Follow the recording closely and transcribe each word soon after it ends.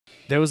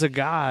there was a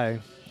guy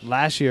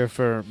last year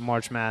for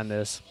March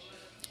Madness,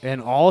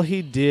 and all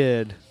he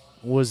did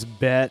was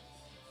bet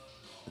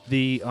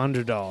the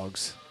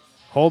underdogs.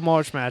 Whole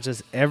March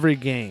matches, every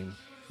game,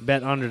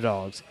 bet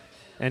underdogs.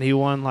 And he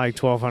won like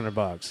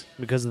 $1,200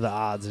 because of the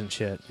odds and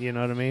shit. You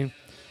know what I mean?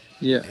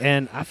 Yeah.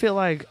 And I feel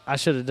like I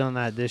should have done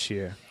that this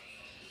year.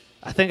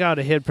 I think I would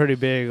have hit pretty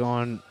big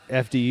on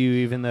FDU,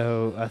 even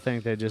though I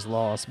think they just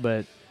lost.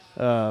 But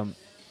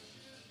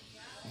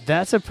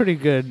that's a pretty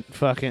good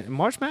fucking...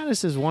 March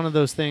Madness is one of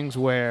those things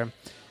where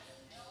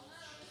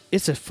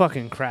it's a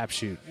fucking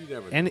crapshoot.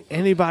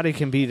 Anybody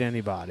can beat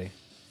anybody.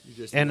 You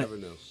just never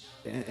know.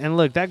 And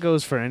look, that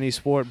goes for any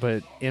sport,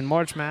 but in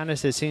March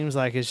Madness, it seems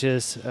like it's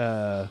just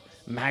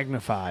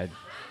magnified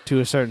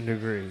to a certain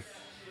degree.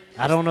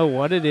 I don't know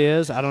what it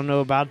is. I don't know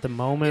about the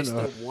moment. It's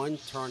the one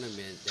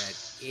tournament that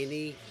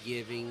any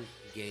given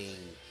game,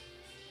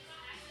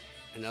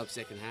 an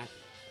upset can happen.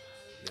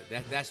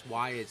 That's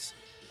why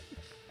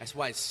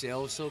it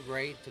sells so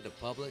great to the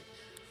public.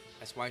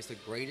 That's why it's the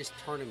greatest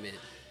tournament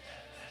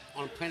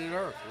on planet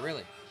Earth,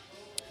 really.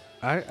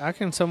 I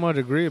can somewhat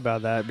agree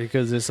about that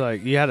because it's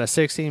like you had a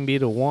 16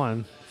 beat a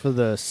 1 for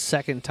the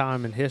second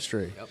time in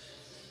history. Yep.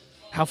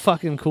 How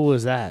fucking cool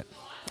is that?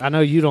 I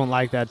know you don't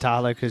like that,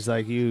 Tyler, because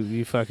like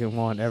you fucking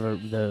want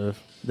the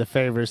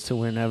favorites to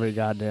win every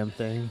goddamn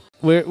thing.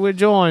 We're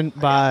joined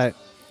by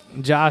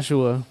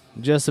Joshua,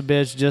 just a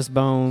bitch, just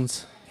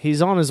bones.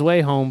 He's on his way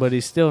home, but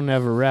he's still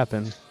never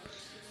repping.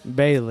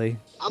 Bailey.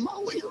 I'm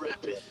always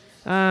repping.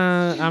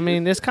 I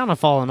mean, it's kind of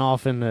fallen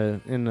off in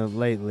the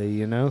lately,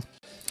 you know.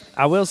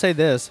 I will say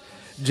this.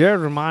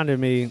 Jared reminded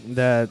me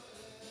that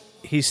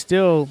he's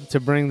still to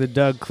bring the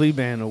Doug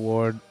Kleban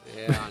Award.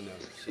 Yeah, I know.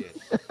 Shit.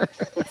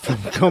 From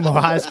Como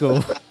High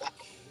School.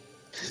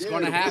 It's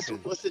going to happen.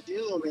 What's the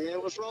deal,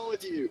 man? What's wrong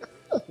with you?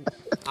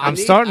 I'm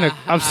starting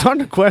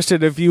to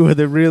question if you were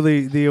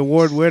the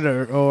award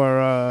winner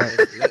or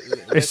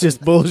it's just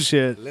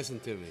bullshit.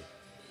 Listen to me.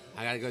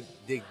 I got to go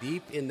dig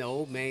deep in the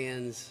old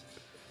man's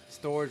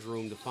storage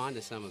room to find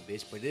the son of a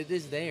bitch, but it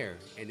is there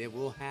and it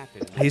will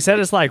happen. He said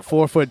it's like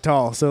 4 foot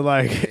tall, so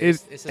like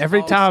it's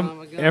every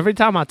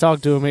time I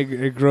talk to him,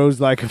 it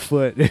grows like a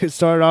foot. It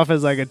started off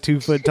as like a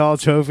 2 foot tall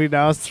trophy,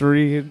 now it's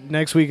 3.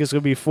 Next week it's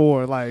gonna be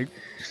 4. Like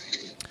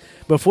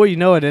before you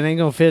know it, it ain't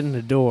gonna fit in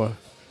the door.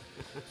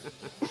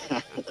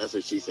 That's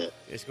what she said.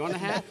 It's gonna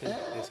happen.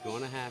 It's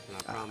gonna happen.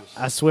 I promise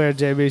you. I swear,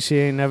 JB, she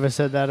ain't never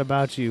said that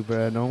about you,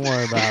 bro. Don't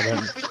worry about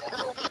it.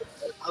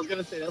 I was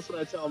gonna say that's what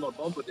I tell my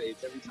Bumble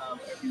dates every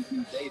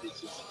new date. It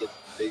just gets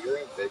bigger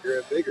and bigger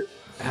and bigger.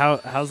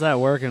 How's that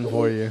working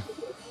for you?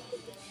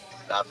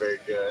 Not very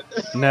good.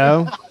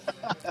 No.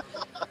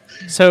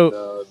 So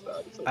No,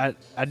 it's not.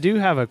 I do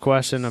have a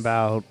question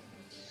about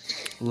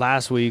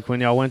last week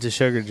when y'all went to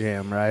Sugar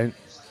Jam, right?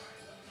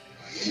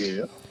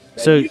 Yeah.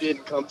 So you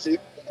didn't come to?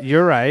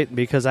 You're right,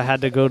 because I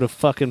had to go to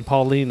fucking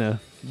Paulina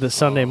the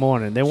Sunday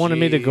morning. They wanted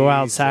me to go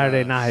out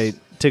Saturday night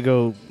to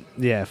go.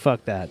 Yeah,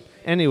 fuck that.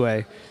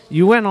 Anyway,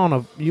 you went on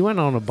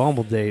a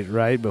Bumble date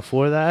right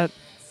before that.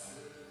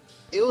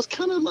 It was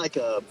kind of like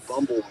a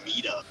Bumble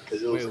meetup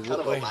because it was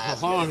kind of a last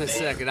hold on a minute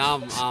thing. second.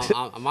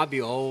 I might be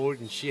old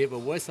and shit, but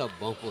what's a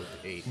Bumble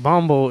date?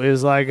 Bumble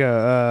is like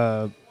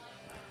a.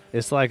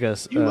 It's like a.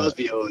 You must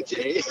be old,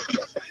 Jay.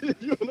 You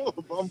don't know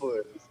what Bumble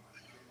is.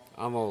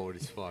 I'm old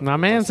as fuck. My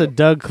man's a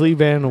Doug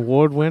Kleban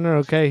Award winner.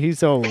 Okay,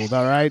 he's old.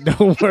 All right,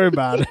 don't worry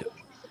about it.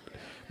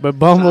 But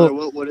Bumble.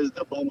 Tyler, what is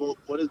the Bumble?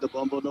 What is the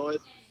Bumble noise?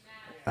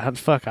 I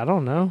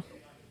don't know.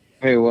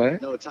 Wait,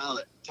 what? No,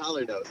 Tyler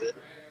knows it.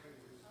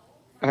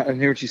 I didn't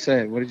hear what you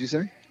said. What did you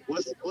say?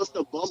 What's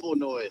the Bumble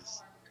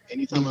noise?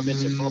 Anytime I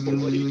mention Bumble,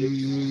 what do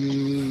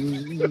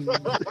you do?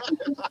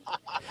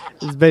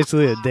 It's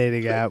basically a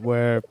dating app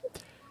where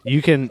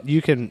you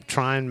can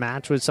try and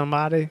match with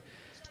somebody,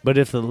 but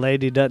if the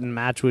lady doesn't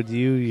match with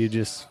you, you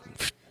just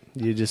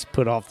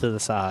put off to the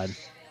side.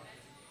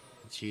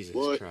 Jesus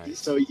Well,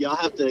 Christ. so you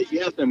have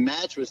to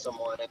match with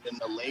someone, and then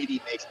the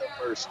lady makes the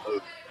first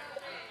move.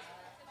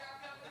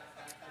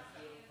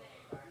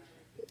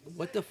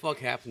 What the fuck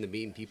happened to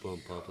meeting people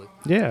in public?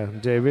 Yeah,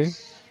 JB.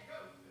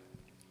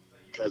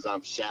 Because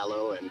I'm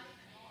shallow and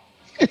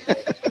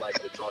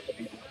like to talk to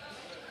people.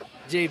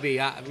 JB,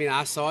 I mean,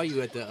 I saw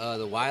you at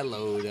the Wide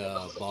Load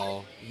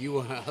ball. You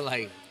were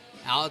like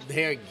out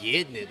there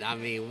getting it. I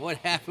mean, what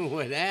happened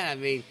with that? I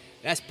mean,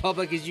 that's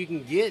public as you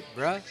can get,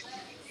 bruh.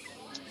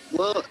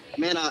 Well,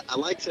 man, I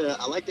like to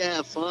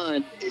have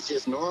fun. It's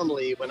just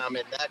normally when I'm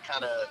in that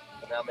kind of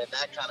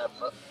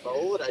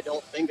mode, I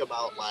don't think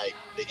about like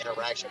the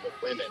interaction with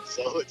women.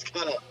 So it's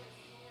kind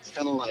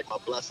of like my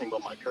blessing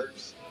but my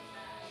curse.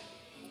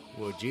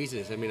 Well,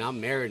 Jesus, I mean,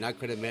 I'm married and I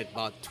could have met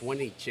about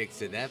 20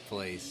 chicks at that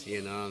place.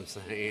 You know what I'm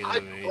saying?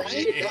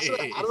 Right? That's what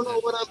I don't know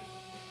what I'm.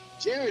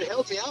 Jared,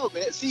 help me out,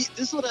 man. See,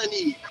 this is what I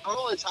need.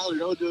 Carl and Tyler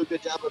don't do a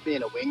good job of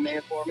being a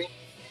wingman for me.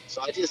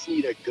 So I just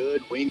need a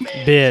good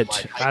wingman.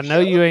 Bitch, I know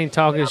you ain't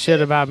talking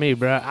shit about me,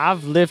 bro.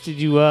 I've lifted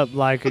you up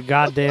like a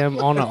goddamn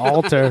on an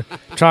altar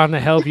trying to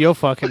help your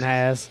fucking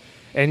ass.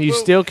 and you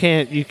still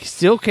can't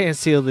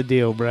seal the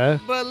deal, bro.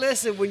 But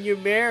listen, when you're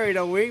married,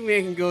 a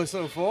wingman can go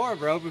so far,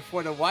 bro,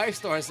 before the wife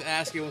starts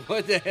asking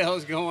what the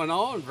hell's going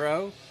on,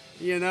 bro.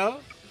 You know?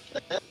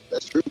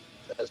 That's true.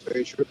 That's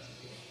very true.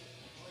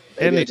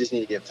 Maybe I just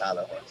need to give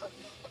Tyler one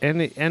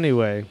time.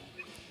 Anyway,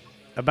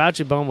 about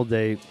your Bumble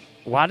date,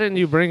 why didn't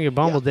you bring your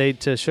Bumble date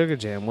to Sugar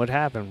Jam? What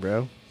happened,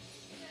 bro?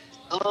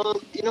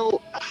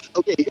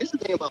 Okay, here's the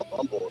thing about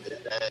Bumble is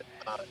that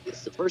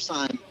it's the first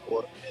time,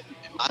 or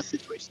in my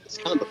situation, it's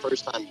kind of the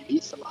first time you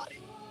meet somebody.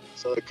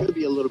 So it could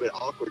be a little bit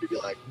awkward to be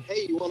like,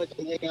 hey, you want to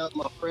come hang out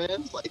with my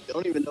friends? Like, they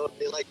don't even know if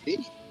they like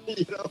me,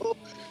 you know?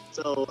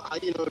 So,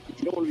 you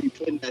don't want to be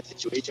put in that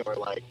situation where,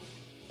 like,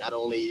 not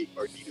only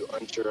are you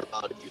unsure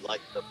about if you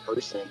like the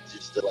person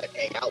just to, like,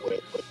 hang out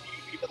with, but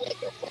you even like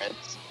their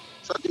friends.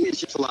 So I think it's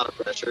just a lot of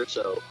pressure,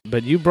 so.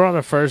 But you brought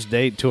a first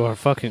date to our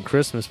fucking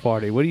Christmas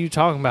party. What are you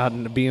talking about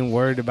and being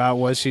worried about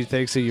what she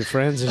thinks of your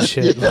friends and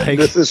shit? Like,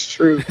 This is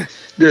true.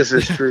 This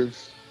is true.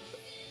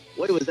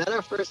 Wait, was that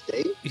our first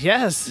date?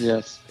 yes.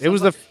 Yes. It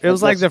was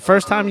like the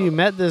first time you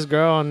met this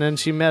girl, and then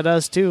she met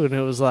us too, and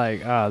it was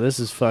like, this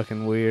is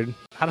fucking weird.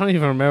 I don't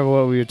even remember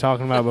what we were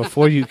talking about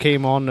before you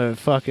came on the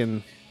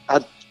fucking.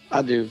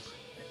 I do.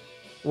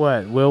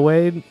 What, Will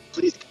Wade?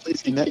 Please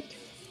continue.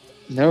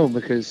 No,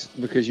 because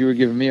you were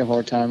giving me a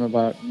hard time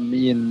about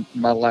me and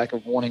my lack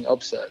of wanting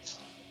upsets,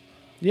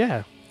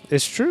 Yeah,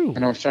 it's true.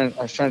 and I was trying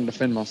to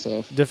defend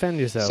myself. Defend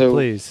yourself, So-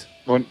 please.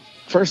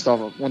 First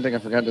off, one thing I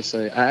forgot to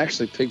say, I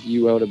actually picked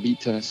UL to beat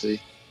Tennessee.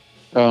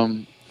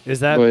 Is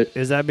but-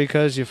 that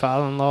because your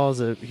father-in-law is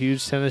a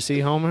huge Tennessee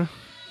homer?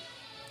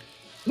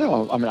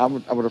 No, I mean I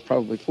would have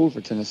probably pulled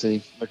for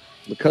Tennessee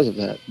because of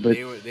that. But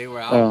They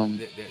were out.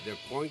 Their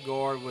point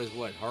guard was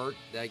hurt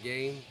that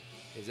game.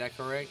 Is that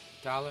correct,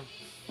 Tyler?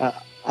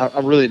 I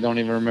really don't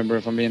even remember,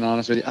 if I'm being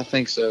honest with you. I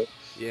think so.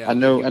 Yeah. I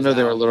know think he was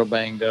they were a out. little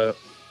banged up.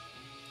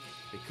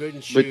 They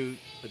couldn't shoot,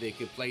 but they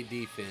could play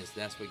defense.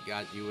 That's what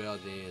got UL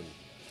in.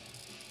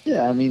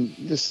 Yeah, I mean,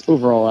 just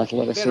overall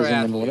athleticism Better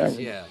and athletes,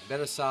 whatever. yeah.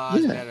 Better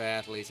size, Yeah. better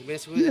athletes.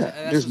 I mean, Yeah,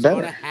 that's just what's going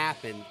to better.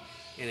 happen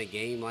in a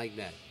game like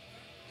that.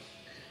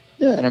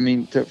 Yeah, and I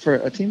mean, for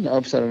a team to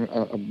upset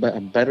a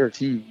better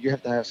team, you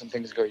have to have some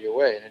things go your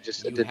way, and it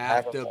You didn't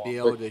have happen to for be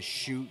them. able to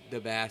shoot the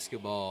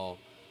basketball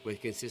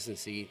with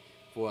consistency.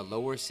 For a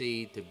lower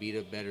seed to beat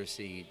a better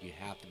seed, you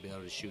have to be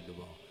able to shoot the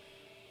ball.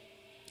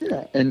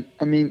 Yeah, and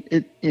I mean,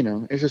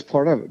 it's just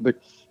part of it. But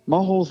my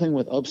whole thing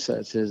with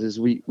upsets is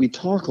we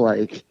talk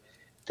like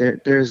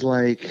there's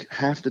like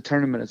half the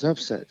tournament is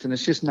upsets, and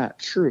it's just not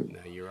true.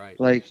 No, you're right.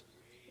 Like,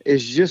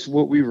 it's just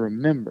what we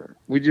remember.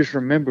 We just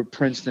remember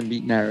Princeton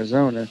beating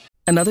Arizona.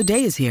 Another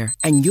day is here,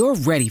 and you're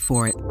ready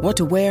for it. What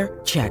to wear?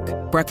 Check.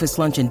 Breakfast,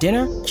 lunch, and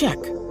dinner? Check.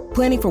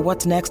 Planning for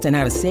what's next and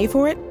how to save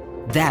for it?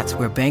 That's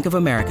where Bank of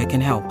America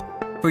can help.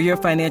 For your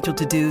financial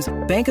to-dos,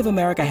 Bank of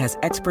America has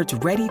experts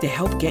ready to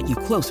help get you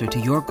closer to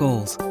your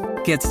goals.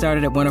 Get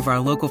started at one of our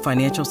local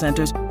financial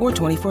centers or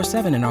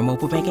 24/7 in our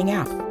mobile banking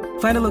app.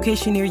 Find a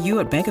location near you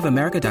at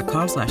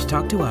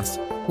bankofamerica.com/talktous.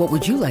 What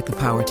would you like the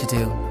power to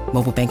do?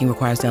 Mobile banking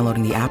requires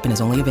downloading the app and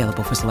is only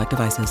available for select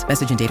devices.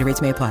 Message and data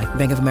rates may apply.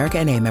 Bank of America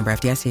N.A., member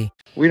FDIC.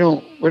 We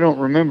don't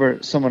remember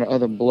some of the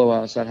other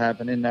blowouts that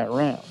happened in that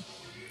round.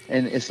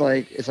 And it's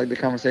like the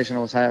conversation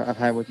I've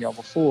had with y'all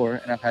before,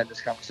 and I've had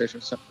this conversation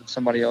with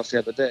somebody else the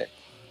other day.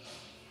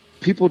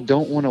 People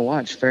don't want to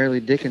watch Fairleigh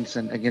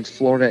Dickinson against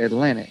Florida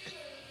Atlantic.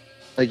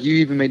 Like, you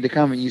even made the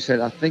comment, you said,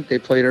 I think they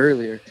played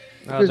earlier.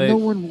 Because no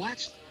one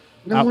watched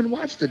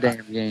the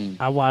damn game.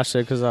 I watched it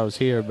because I was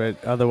here,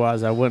 but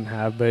otherwise I wouldn't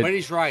have. But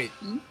he's right.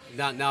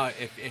 Now,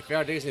 if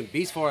Fairleigh Dickinson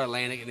beats Florida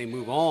Atlantic and they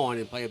move on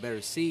and play a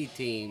better seed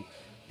team,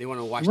 they want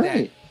to watch that.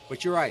 Right.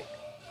 But you're right.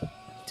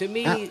 To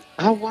me,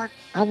 I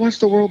watched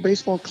the World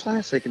Baseball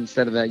Classic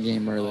instead of that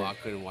game earlier. I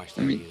couldn't watch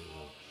that I mean, either.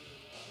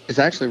 It's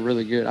actually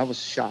really good. I was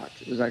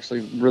shocked. It was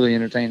actually really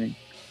entertaining.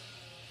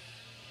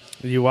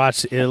 You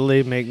watched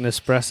Italy make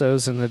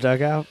Nespressos in the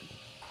dugout?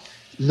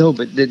 No,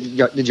 but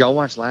did y'all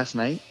watch last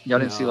night? Y'all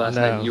didn't see last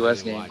No. night's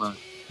U.S. I didn't game, watch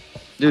huh?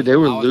 Dude, they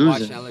were I was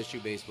losing. watching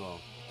LSU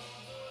baseball.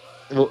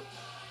 Well,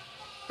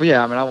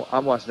 yeah, I mean, I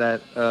watched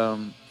that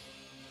the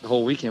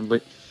whole weekend,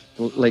 but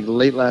like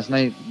late last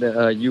night,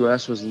 the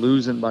U.S. was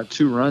losing by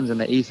 2 runs in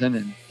the 8th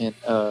inning,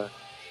 and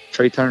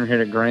Trey Turner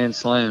hit a grand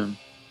slam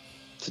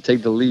to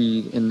take the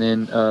lead, and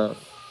then the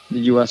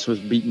U.S. was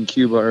beating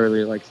Cuba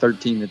earlier, like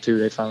 13-2.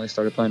 They finally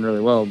started playing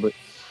really well, but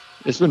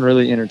it's been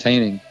really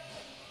entertaining.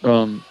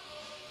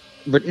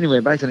 But anyway,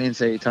 back to the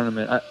NCAA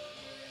tournament.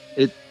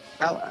 It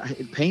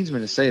pains me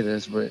to say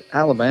this, but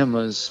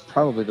Alabama's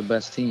probably the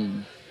best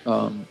team.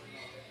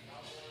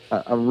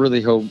 I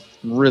really hope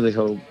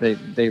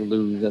they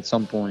lose at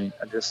some point.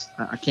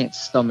 I can't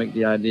stomach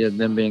the idea of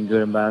them being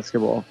good in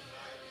basketball.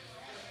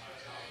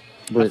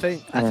 But, I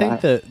think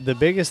the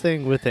biggest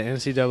thing with the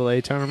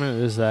NCAA tournament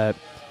is that,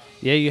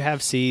 yeah, you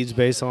have seeds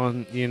based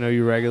on,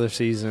 your regular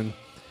season,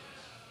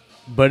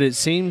 but it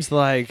seems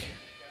like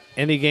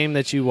any game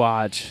that you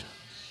watch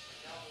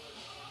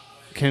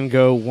can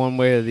go one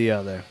way or the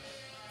other.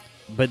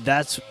 but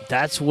that's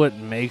what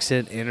makes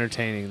it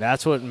entertaining.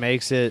 That's what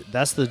makes it.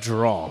 That's the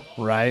draw,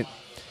 right?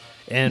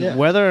 And Yeah.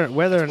 whether or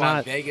Why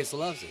not Vegas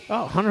loves it.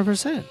 Oh,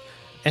 100%.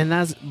 And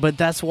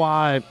that's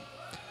why,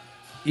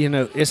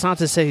 it's not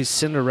to say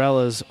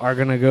Cinderellas are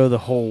going to go the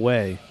whole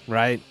way,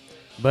 right?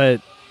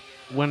 But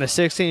when a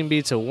 16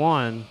 beats a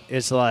 1,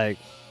 it's like,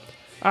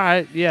 all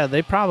right, yeah,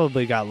 they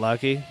probably got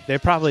lucky. They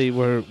probably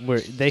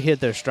they hit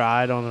their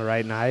stride on the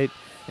right night,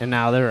 and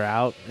now they're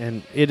out,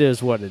 and it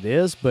is what it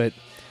is. But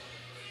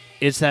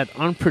it's that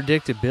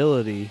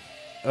unpredictability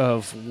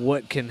of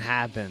what can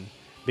happen.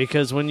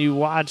 Because when you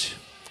watch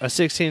a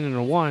 16 and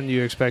a 1,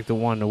 you expect the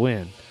 1 to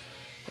win.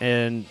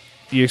 And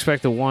you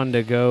expect the 1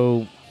 to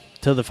go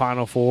to the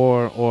Final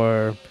Four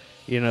or,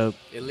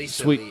 At least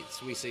Sweet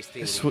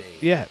 16.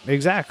 Yeah,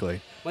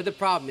 exactly. But the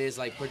problem is,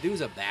 like, Purdue's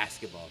a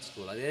basketball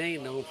school. Like, they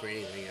ain't known for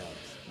anything else.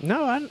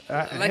 No,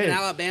 Like in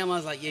Alabama,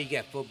 it's like, yeah, you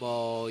got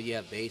football, you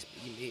have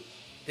baseball,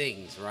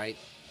 things, right?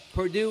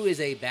 Purdue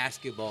is a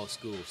basketball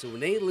school. So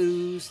when they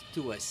lose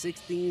to a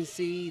 16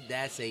 seed,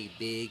 that's a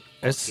big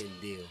fucking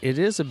deal. It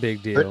is a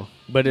big deal.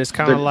 But it's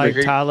kind of like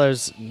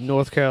Tyler's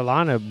North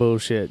Carolina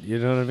bullshit. You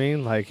know what I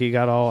mean? Like, he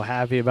got all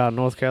happy about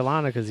North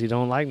Carolina because he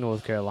don't like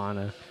North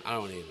Carolina. I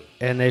don't either.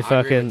 And I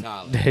agree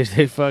with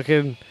they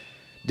fucking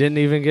didn't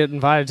even get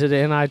invited to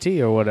the NIT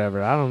or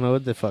whatever. I don't know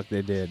what the fuck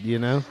they did,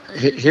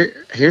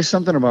 Here's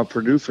something about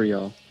Purdue for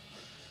y'all.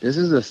 This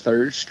is the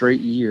third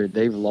straight year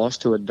they've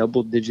lost to a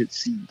double-digit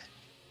seed.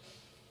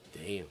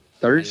 Damn.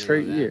 Third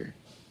straight year.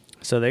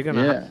 So they're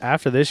gonna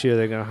after this year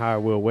they're gonna hire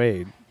Will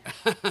Wade.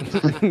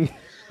 The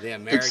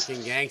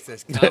American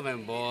gangster's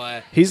coming,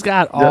 boy. He's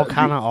got all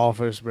kind of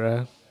offers,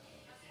 bro.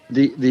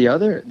 The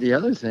other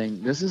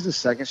thing, this is the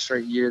second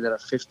straight year that a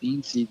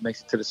 15 seed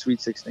makes it to the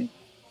Sweet 16.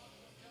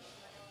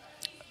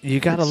 You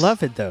gotta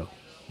love it though.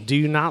 Do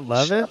you not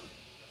love it?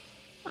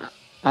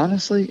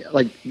 Honestly,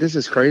 like, this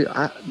is crazy.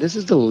 This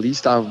is the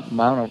least I've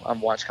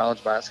watched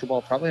college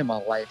basketball probably in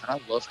my life, and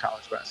I love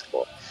college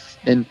basketball.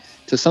 And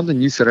to something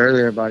you said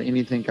earlier about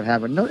anything can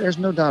happen, no, there's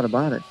no doubt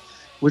about it.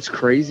 What's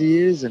crazy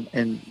is,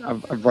 and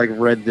I've like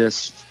read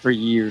this for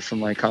years from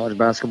like college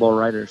basketball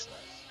writers,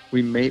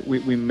 we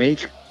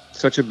make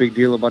such a big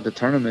deal about the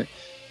tournament,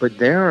 but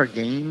there are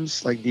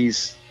games like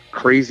these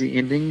crazy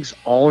endings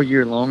all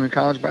year long in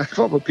college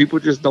basketball, but people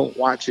just don't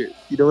watch it.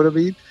 You know what I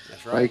mean?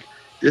 That's right. Like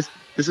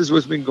this is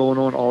what's been going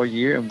on all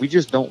year, and we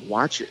just don't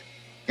watch it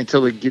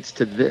until it gets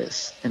to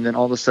this, and then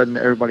all of a sudden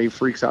everybody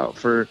freaks out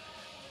for,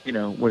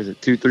 what is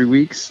it, 2-3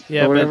 weeks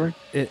or whatever?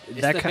 It's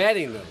the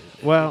betting, though.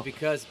 Well,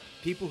 because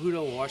people who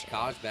don't watch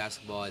college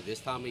basketball at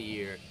this time of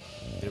year,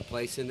 they're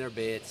placing their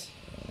bets,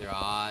 their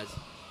odds.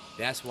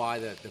 That's why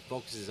the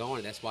focus is on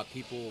it. That's why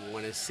people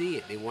want to see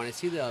it. They want to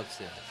see the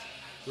upsets.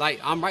 Like,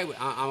 I'm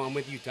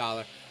with you,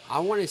 Tyler. I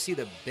want to see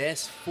the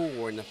best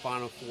 4 in the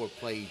Final Four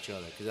play each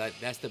other because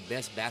that's the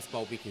best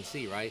basketball we can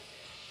see, right?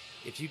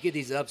 If you get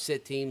these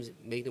upset teams,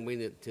 make them win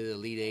to the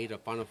Elite 8 or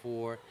Final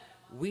Four,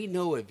 we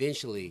know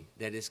eventually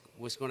that it's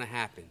what's going to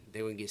happen.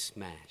 They're going to get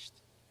smashed.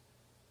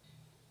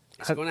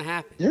 It's going to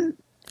happen. Yeah.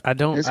 I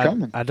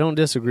don't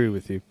disagree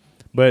with you,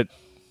 but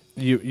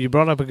you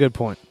brought up a good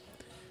point.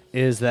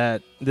 Is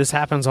that this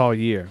happens all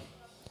year,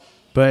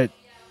 but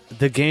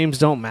the games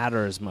don't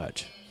matter as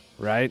much,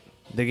 right?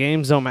 The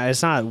games don't matter.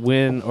 It's not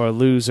win or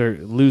lose or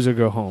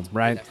go home,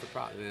 right? That's the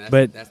problem.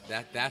 But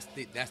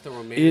that's the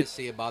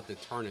romanticy about the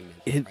tournament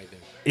right there.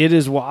 It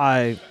is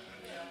why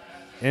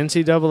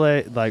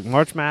NCAA, like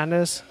March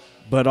Madness,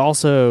 but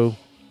also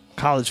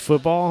college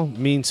football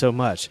means so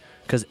much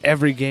because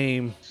every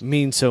game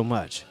means so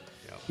much.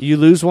 Yep. You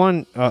lose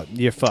one,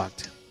 you're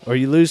fucked. Or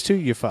you lose two,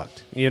 you're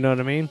fucked. You know what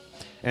I mean?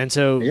 And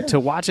so to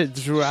watch it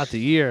throughout the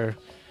year,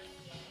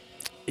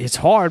 it's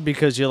hard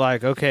because you're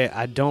like, okay,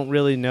 I don't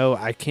really know.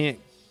 I can't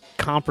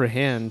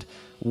comprehend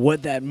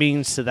what that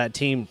means to that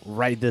team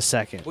right this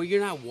second. Well, you're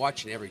not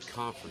watching every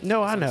conference.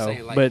 No, I know.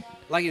 Like,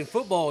 like in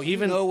football, you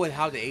know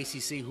how the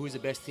ACC, who's the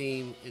best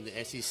team in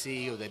the SEC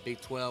or the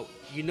Big 12,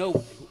 you know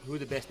who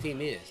the best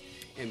team is.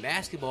 In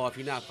basketball, if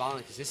you're not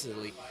following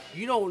consistently,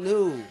 you don't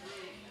know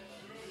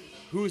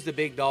who's the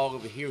big dog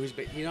over here,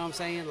 you know what I'm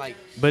saying? Like,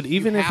 but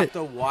even you have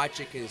to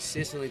watch it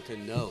consistently to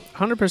know.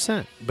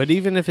 100%. But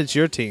even if it's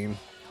your team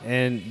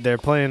and they're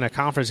playing a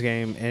conference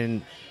game,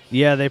 and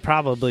yeah, they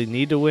probably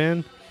need to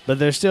win, but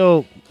there's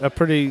still a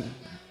pretty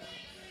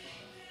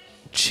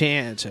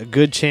a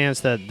good chance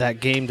that that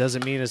game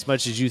doesn't mean as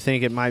much as you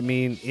think it might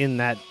mean in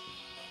that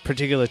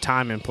particular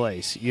time and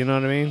place. You know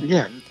what I mean?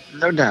 Yeah,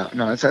 no doubt.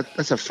 No,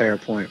 that's a fair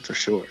point for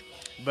sure.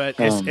 But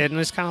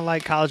it's kind of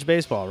like college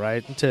baseball,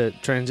 right? To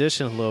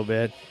transition a little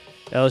bit,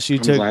 LSU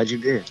I'm took glad you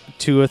did.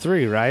 2 or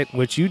 3, right?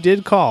 Which you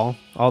did call,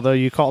 although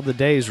you called the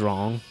days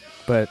wrong.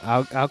 But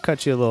I'll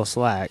cut you a little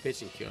slack.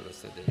 Pitching killed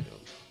us that day,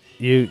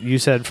 though. You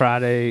said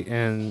Friday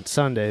and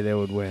Sunday they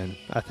would win,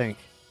 I think,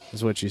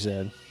 is what you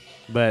said.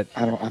 But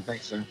I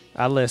think so.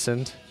 I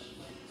listened.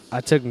 I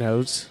took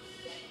notes.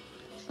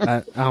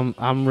 I'm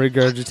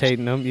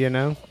regurgitating them, you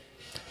know.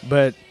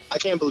 But I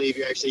can't believe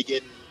you're actually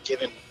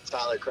giving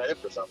Tyler credit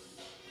for something.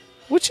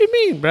 what you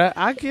mean, bro?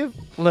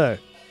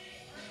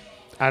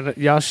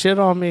 Y'all shit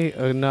on me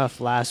enough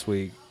last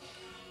week.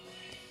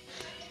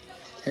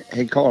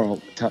 Hey,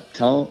 Carl,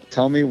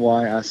 tell me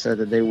why I said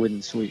that they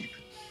wouldn't sweep.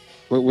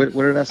 What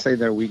did I say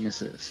their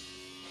weakness is?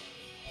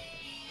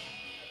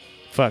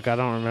 Fuck, I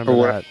don't remember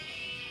that.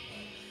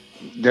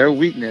 Their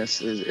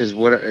weakness is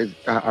what I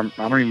don't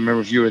even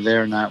remember if you were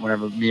there or not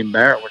whenever me and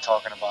Barrett were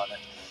talking about it.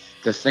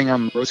 The thing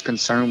I'm most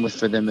concerned with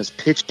for them is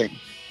pitching.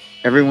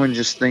 Everyone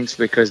just thinks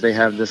because they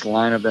have this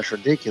lineup that's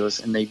ridiculous,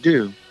 and they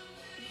do,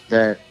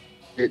 that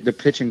the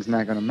pitching's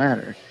not going to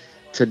matter.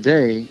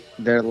 Today,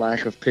 their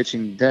lack of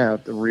pitching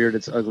depth reared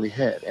its ugly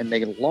head, and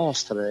they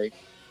lost today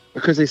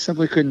because they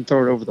simply couldn't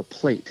throw it over the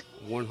plate.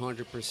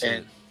 100%.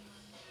 And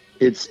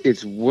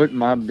it's what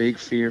my big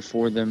fear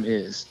for them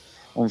is.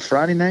 On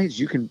Friday nights,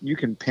 you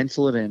can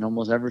pencil it in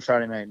almost every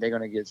Friday night. They're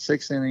going to get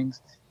 6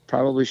 innings,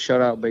 probably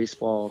shutout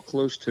baseball,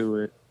 close to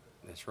it.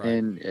 That's right.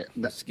 And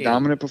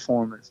dominant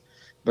performance.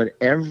 But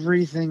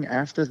everything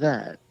after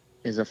that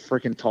is a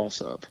freaking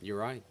toss-up. You're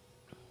right.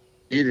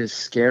 It is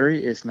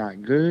scary. It's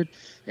not good.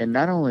 And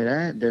not only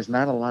that, there's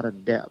not a lot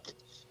of depth.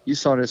 You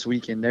saw this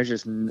weekend,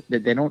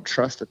 they don't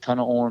trust a ton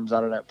of arms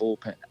out of that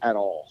bullpen at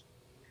all.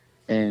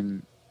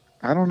 And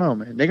I don't know,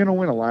 man. They're going to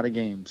win a lot of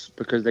games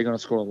because they're going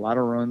to score a lot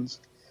of runs.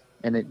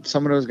 And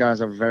some of those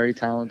guys are very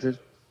talented,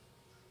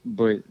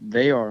 but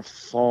they are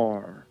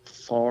far,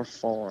 far,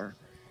 far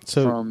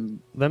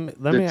from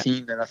the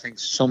team that I think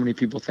so many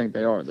people think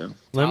they are, though.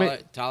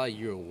 Tyler,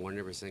 you're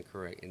 100%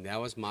 correct. And that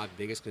was my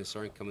biggest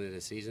concern coming into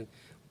the season.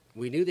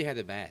 We knew they had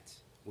the bats.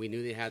 We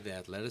knew they had the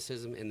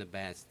athleticism and the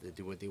bats to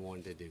do what they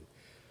wanted to do.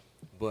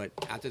 But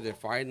after their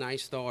Friday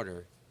night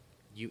starter,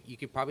 you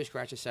could probably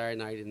scratch a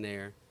Saturday night in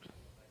there.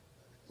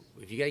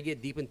 If you got to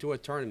get deep into a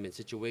tournament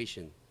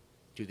situation,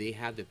 do they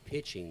have the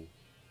pitching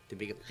to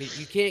make it?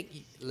 You can't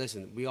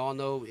listen. We all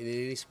know in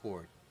any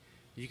sport,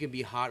 you can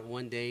be hot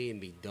one day and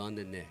be done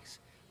the next.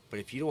 But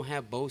if you don't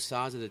have both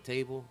sides of the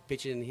table,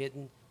 pitching and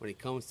hitting, when it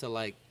comes to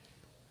like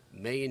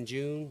May and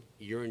June,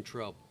 you're in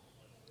trouble.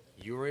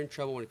 You're in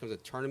trouble when it comes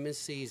to tournament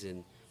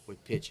season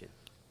with pitching,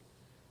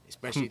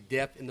 especially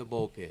depth in the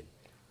bullpen.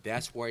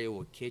 That's where it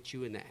will kick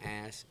you in the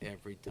ass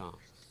every time.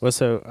 Well,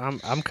 so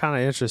I'm kind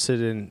of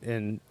interested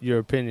in your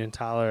opinion,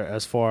 Tyler,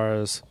 as far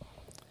as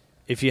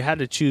if you had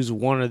to choose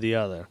one or the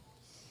other,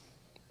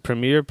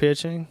 premier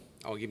pitching.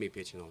 Oh, give me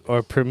pitching all day.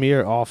 Or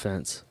premier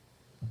offense.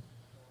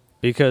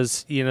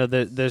 Because,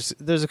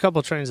 there's a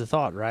couple trains of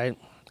thought, right?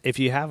 If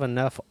you have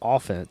enough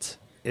offense,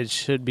 it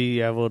should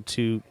be able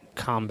to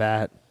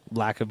combat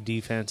lack of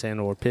defense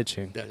and or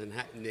pitching.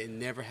 It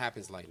never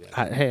happens like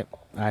that.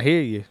 I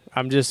hear you.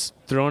 I'm just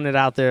throwing it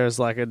out there as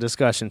like a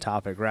discussion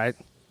topic, right?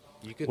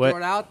 You can throw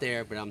it out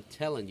there, but I'm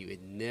telling you,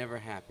 it never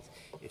happens.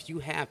 If you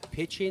have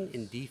pitching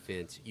and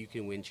defense, you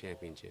can win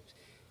championships.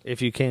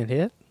 If you can't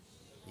hit?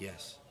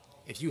 Yes.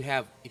 If you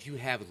have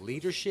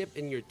leadership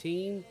in your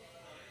team,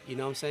 you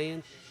know what I'm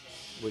saying?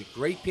 With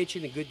great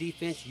pitching and good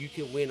defense, you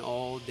can win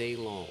all day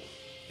long.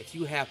 If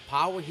you have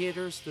power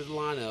hitters to the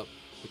lineup,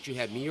 but you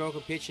have mediocre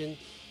pitching,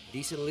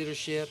 decent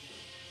leadership,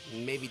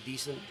 maybe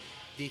decent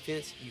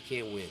defense, you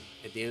can't win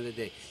at the end of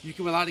the day. You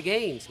can win a lot of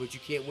games, but you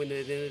can't win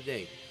at the end of the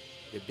day.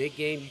 The big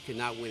game, you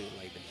cannot win it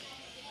like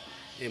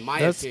that. In my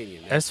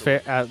opinion. That's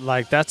fair.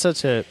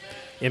 That's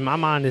in my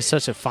mind, it's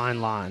such a fine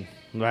line,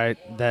 right?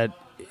 That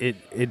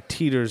it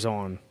teeters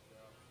on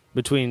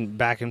between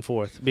back and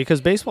forth.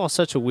 Because baseball is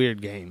such a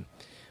weird game.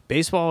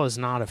 Baseball is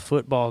not a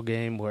football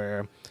game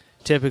where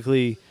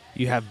typically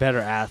you have better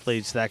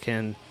athletes that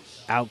can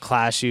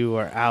outclass you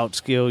or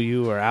outskill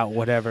you or out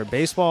whatever.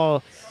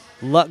 Baseball,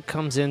 luck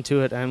comes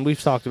into it, and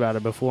we've talked about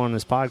it before on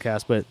this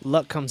podcast, but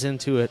luck comes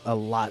into it a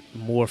lot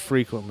more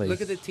frequently.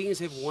 Look at the teams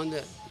that have won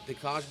the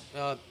college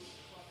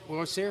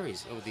World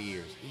Series over the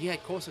years. You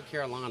had Coastal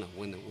Carolina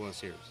win the World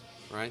Series,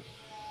 right?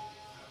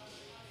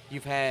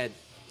 You've had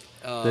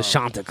the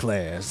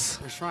Chanticleers.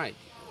 That's right.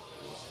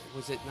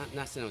 Was it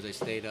not San Jose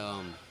State?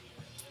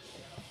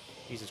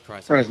 Jesus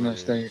Christ. Fresno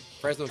State.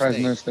 Fresno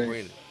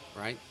State.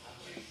 Right?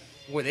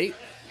 Where they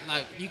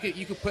you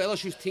could put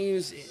LSU's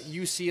teams,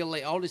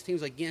 UCLA, all these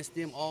teams against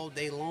them all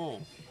day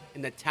long,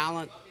 and the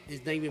talent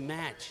is not even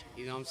matched.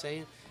 You know what I'm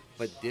saying?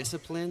 But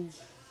discipline,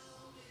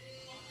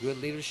 good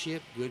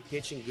leadership, good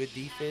pitching, good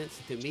defense,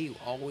 to me,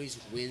 always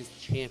wins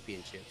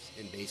championships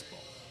in baseball.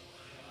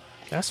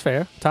 That's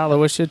fair. Tyler,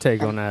 what's your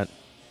take on that?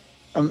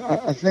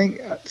 I think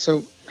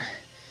so.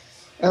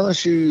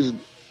 LSU's,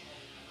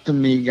 to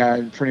me,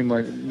 guys, pretty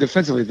much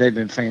defensively, they've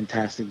been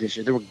fantastic this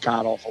year. They were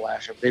god awful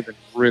last year, but they've been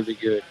really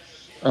good.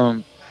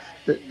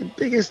 The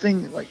biggest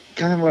thing, like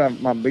kind of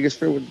what my biggest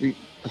fear would be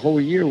the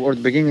whole year or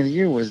the beginning of the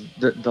year was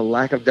the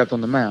lack of depth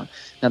on the mound.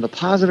 Now the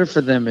positive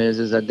for them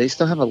is that they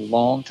still have a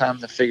long time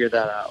to figure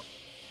that out,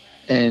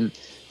 and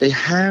they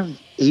have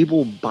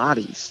able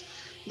bodies.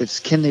 It's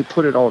can they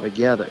put it all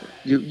together?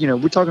 You know,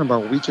 we're talking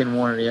about weekend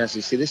one of the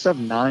SEC. They still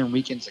have 9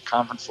 weekends of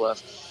conference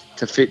left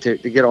to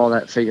get all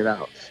that figured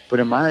out. But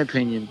in my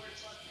opinion,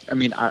 I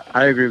mean,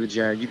 I agree with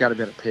Jared. You got to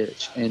be able to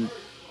pitch, and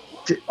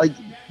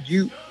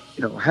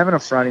having a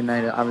Friday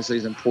night obviously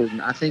is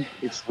important. I think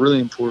it's really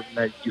important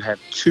that you have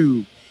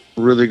 2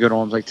 really good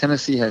arms. Like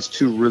Tennessee has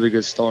 2 really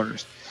good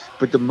starters.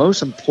 But the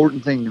most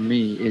important thing to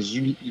me is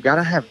you got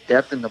to have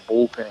depth in the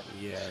bullpen.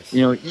 Yes.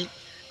 You know,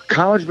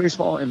 college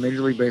baseball and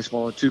Major League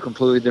Baseball are 2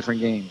 completely different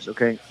games,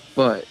 okay?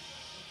 But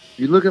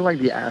you look at like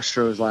the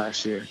Astros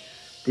last year.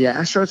 The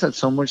Astros had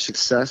so much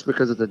success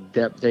because of the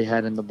depth they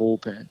had in the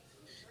bullpen.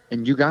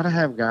 And you got to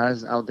have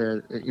guys out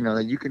there, you know,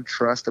 that you can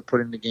trust to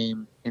put in the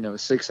game, you know,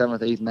 6th,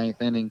 7th, 8th,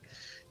 9th inning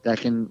that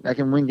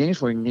can win games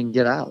for you and can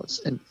get outs.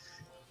 And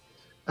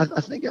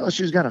I think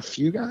LSU's got a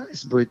few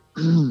guys, but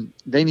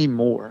they need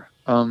more.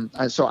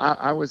 So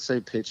I would say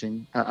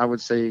pitching. I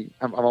would say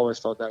I've always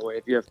felt that way.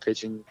 If you have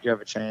pitching, you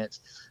have a chance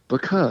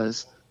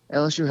because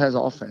LSU has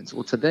offense.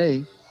 Well,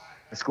 today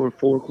they scored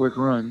 4 quick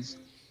runs.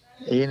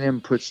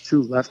 A&M puts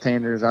 2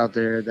 left-handers out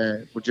there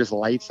that were just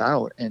lights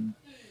out, and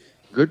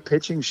good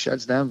pitching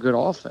shuts down good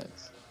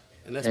offense.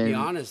 And let's be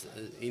honest,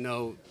 you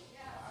know,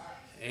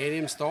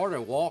 A&M starter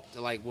walked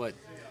like, 4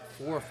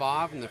 or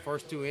 5 in the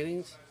first 2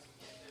 innings.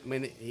 I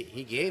mean,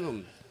 he gave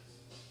them.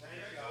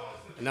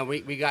 Now,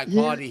 we got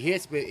quality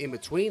hits in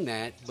between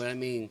that, but, I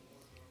mean,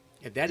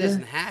 if that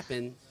doesn't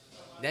happen,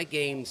 that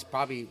game's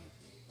probably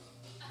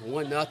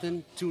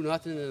 1-0,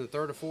 2-0 in the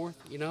 3rd or 4th,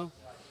 you know?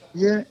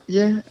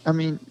 Yeah. I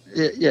mean,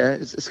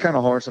 it's kind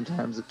of hard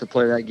sometimes to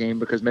play that game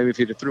because maybe if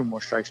you'd have threw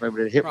more strikes, maybe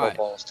they'd hit more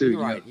balls too. You're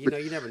right. Know?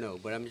 You never know.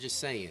 But I'm just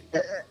saying.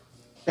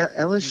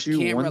 LSU, you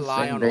can't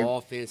rely on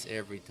offense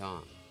every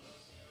time.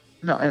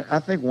 No, and I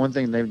think one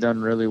thing they've done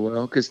really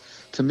well, because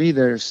to me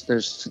there's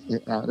this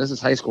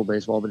is high school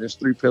baseball, but there's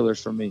 3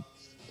 pillars for me.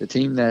 The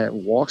team that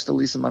walks the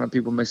least amount of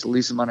people, makes the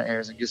least amount of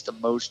errors, and gets the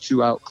most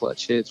 2-out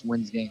clutch hits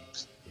wins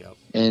games. Yep.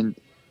 And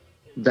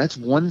that's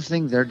one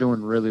thing they're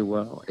doing really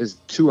well is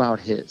 2-out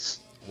hits.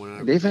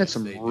 They've had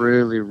some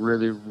really,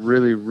 really,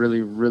 really,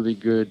 really, really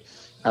good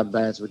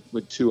at-bats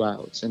with 2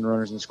 outs and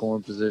runners in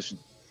scoring position.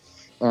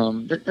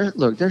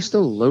 They're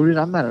still loaded.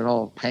 I'm not at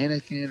all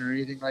panicking or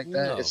anything like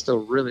that. No. It's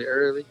still really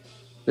early.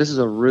 This is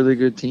a really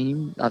good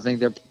team. I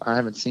think I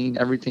haven't seen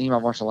every team.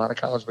 I've watched a lot of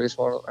college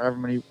baseball however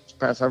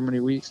many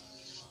weeks.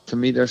 To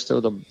me, they're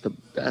still the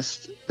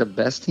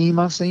best team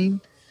I've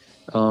seen.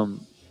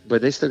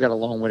 But they still got a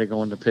long way to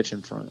go in the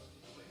pitching front.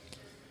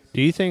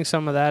 Do you think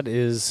some of that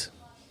is,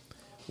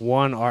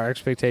 one, our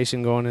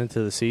expectation going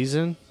into the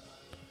season,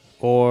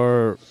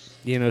 or,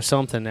 you know,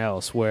 something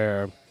else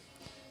where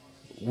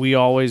we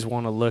always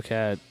want to look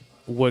at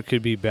what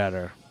could be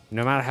better,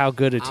 no matter how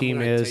good a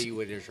team is? I'm going to tell you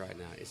what it is right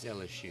now. It's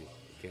LSU,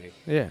 okay?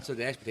 Yeah. So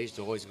the expectations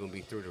are always going to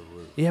be through the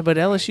roof. Yeah, but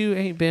LSU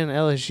ain't been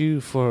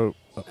LSU for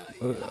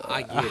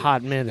a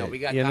hot minute. No, we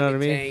got you know what I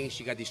mean? Tanks,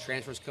 you got these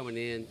transfers coming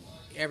in.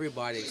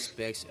 Everybody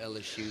expects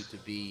LSU to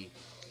be,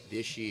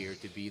 this year,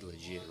 to be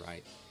legit,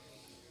 right?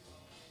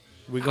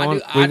 We're going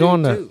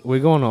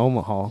to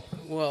Omaha.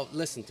 Well,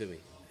 listen to me.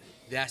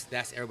 That's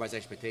everybody's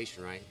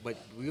expectation, right? But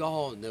we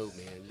all know,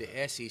 man, the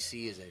SEC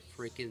is a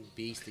freaking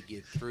beast to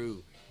get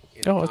through.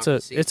 It's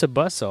a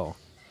buzzsaw.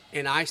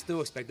 And I still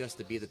expect us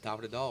to be at the top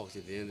of the dogs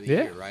at the end of the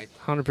year, right?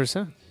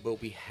 100%.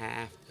 But we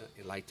have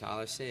to, like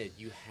Tyler said,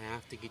 you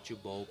have to get your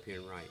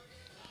bullpen right.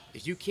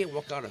 If you can't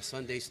walk out a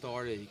Sunday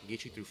starter that can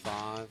get you through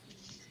 5, I'm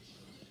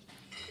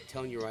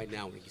telling you right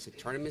now, when it's a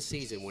tournament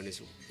season, when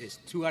it's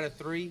 2 out of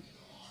 3,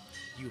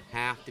 you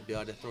have to be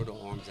able to throw the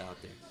arms out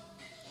there.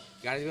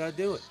 You got to be able to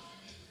do it.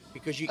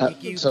 Because you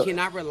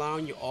cannot rely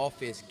on your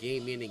offense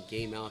game in and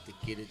game out to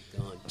get it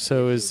done.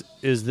 So is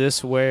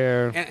this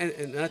where... And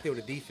another thing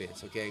with the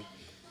defense, okay?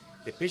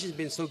 The pitching's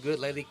been so good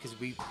lately because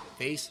we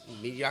face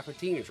mediocre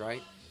teams,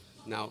 right?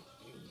 Now,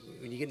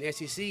 when you get in the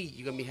SEC,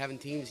 you're going to be having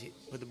teams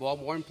put the ball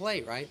more in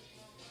play, right?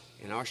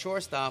 And our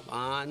shortstop,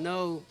 I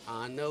know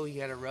he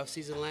had a rough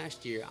season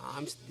last year.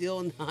 I'm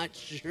still not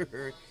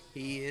sure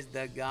he is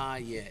the guy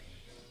yet.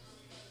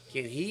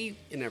 Can he,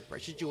 in a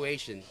pressure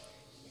situation,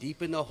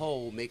 deep in the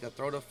hole, make a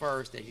throw to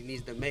first that he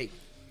needs to make?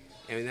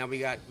 And now we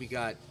got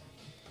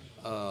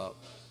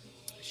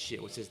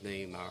what's his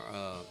name?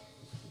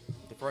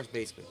 The first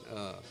baseman.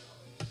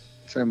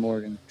 Trey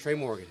Morgan.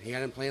 He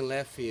had him playing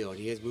left field.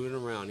 He is moving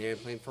around. He had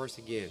him playing first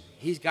again.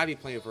 He's got to be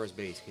playing first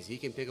base because he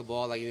can pick a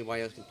ball like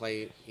anybody else can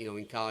play, you know,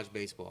 in college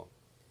baseball.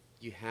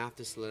 You have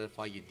to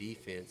solidify your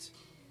defense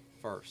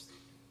first,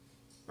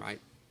 right?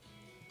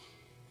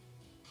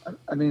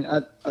 I mean,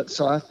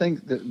 so I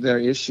think that their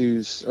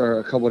issues are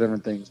a couple of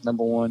different things.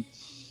 Number one,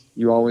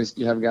 you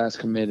have guys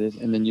committed,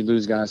 and then you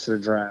lose guys to the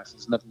draft.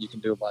 There's nothing you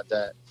can do about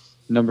that.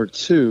 Number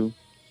two,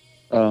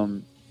 I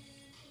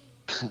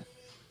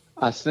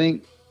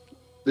think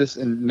this,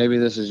 and maybe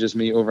this is just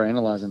me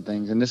overanalyzing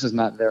things, and this is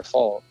not their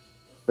fault,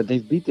 but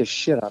they've beat the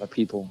shit out of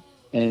people,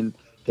 and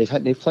they've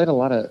played a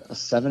lot of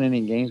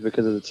 7-inning games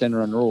because of the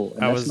 10-run rule,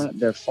 and that's not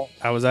their fault.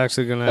 I was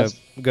actually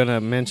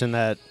gonna mention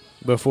that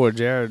before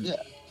Jared. Yeah.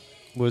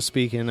 Was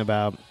speaking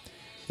about,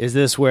 is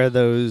this where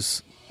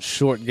those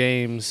short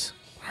games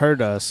hurt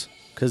us?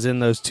 Because in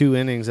those 2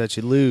 innings that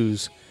you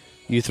lose,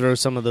 you throw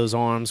some of those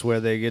arms where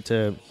they get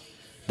to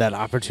that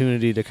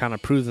opportunity to kind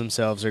of prove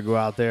themselves or go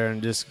out there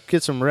and just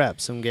get some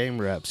reps, some game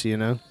reps, you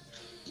know?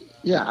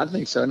 Yeah, I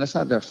think so, and that's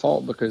not their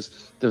fault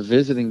because the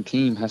visiting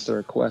team has to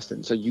request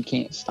it, so you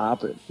can't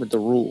stop it with the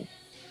rule.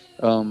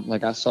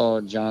 Like I saw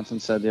Johnson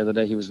said the other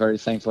day, he was very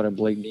thankful that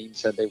Blake Dean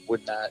said they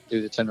would not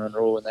do the 10-run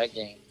rule in that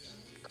game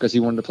because he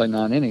wanted to play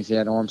 9 innings. He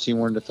had arms he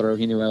wanted to throw.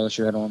 He knew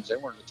LSU had arms they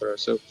wanted to throw.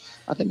 So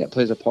I think that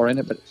plays a part in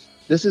it. But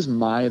this is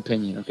my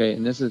opinion, okay?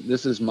 And this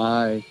is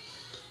my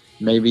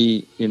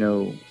maybe,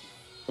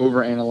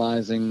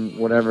 overanalyzing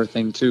whatever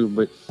thing too.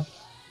 But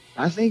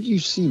I think you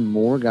see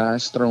more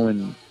guys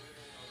throwing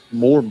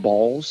more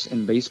balls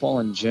in baseball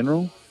in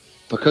general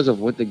because of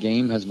what the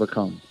game has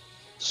become.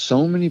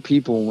 So many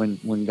people,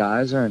 when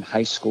guys are in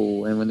high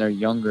school and when they're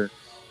younger,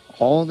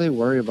 all they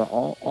worry about,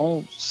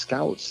 all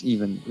scouts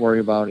even worry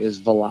about is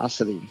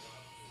velocity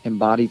and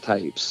body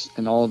types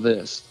and all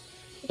this.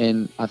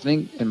 And I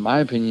think, in my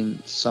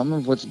opinion, some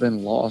of what's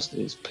been lost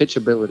is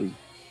pitchability.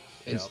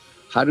 It's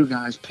how do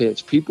guys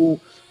pitch?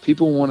 People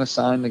want to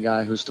sign the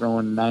guy who's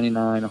throwing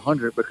 99,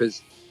 100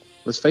 because,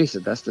 let's face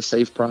it, that's the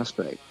safe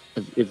prospect.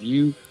 If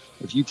you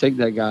take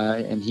that guy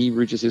and he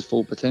reaches his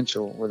full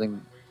potential, well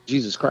then,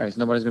 Jesus Christ,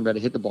 nobody's going to be able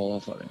to hit the ball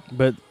off of him.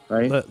 But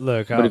right?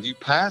 Look, but if you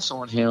pass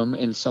on him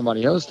and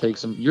somebody else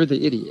takes him, you're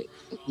the idiot.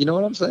 You know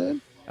what I'm saying?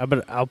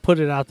 But I'll put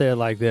it out there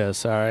like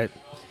this. All right,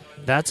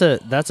 that's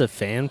a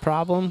fan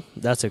problem.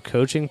 That's a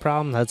coaching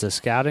problem. That's a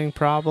scouting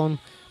problem.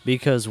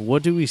 Because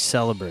what do we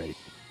celebrate?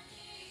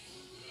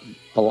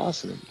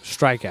 Velocity,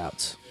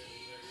 strikeouts.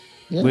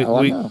 Yeah,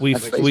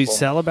 we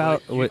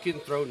celebrate. You can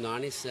throw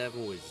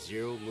 97 with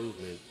zero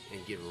movement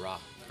and get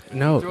rocked.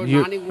 No, you throw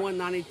 91,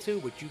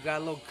 92, but you got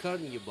a little cut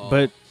in your ball.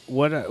 But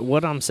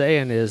what I'm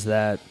saying is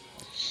that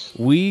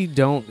we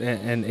don't,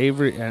 and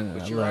Avery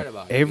and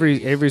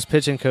Avery's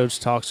pitching coach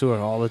talks to her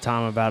all the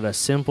time about a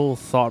simple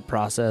thought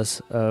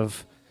process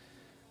of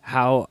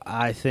how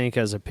I think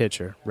as a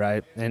pitcher,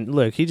 right? And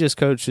look, he just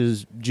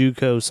coaches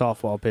JUCO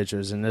softball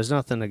pitchers, and there's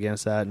nothing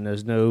against that, and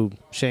there's no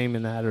shame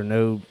in that,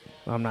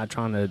 I'm not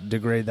trying to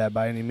degrade that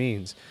by any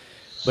means.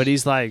 But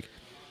he's like,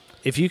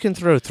 if you can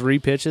throw 3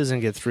 pitches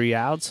and get 3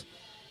 outs,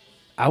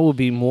 I will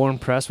be more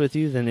impressed with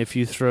you than if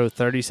you throw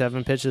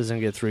 37 pitches and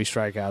get 3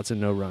 strikeouts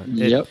and no run.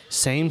 Yep.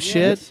 Same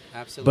shit,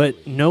 absolutely.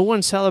 But no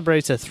one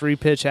celebrates a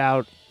 3-pitch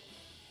out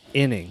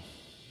inning.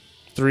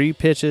 3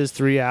 pitches,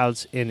 3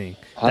 outs inning.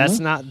 That's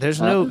not. There's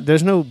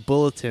no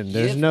bulletin.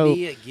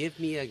 Give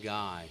me a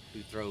guy who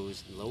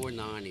throws lower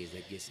 90s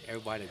that gets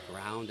everybody to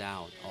ground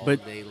out all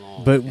day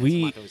long. But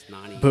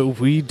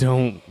we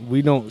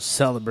don't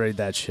celebrate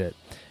that shit.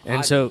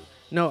 And so.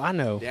 No, I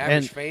know. The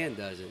average fan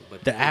doesn't.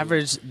 But the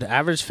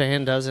average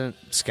fan doesn't.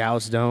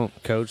 Scouts don't.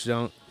 Coach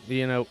don't.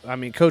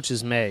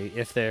 Coaches may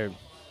if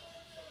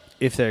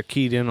they're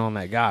keyed in on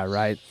that guy,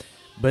 right?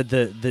 But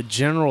the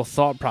general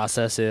thought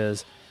process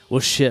is,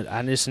 well, shit,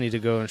 I just need to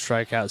go and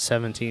strike out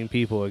 17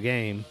 people a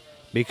game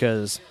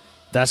because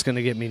that's going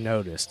to get me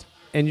noticed.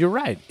 And you're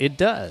right, it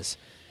does.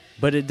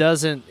 But it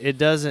doesn't.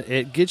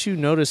 It gets you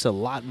noticed a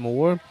lot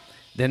more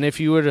than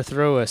if you were to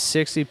throw a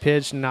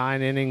 60-pitch,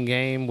 9-inning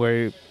game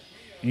where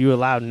you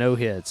allowed no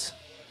hits.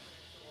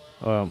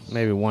 Well,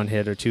 maybe 1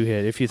 hit or 2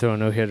 hit. If you throw a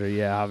no-hitter,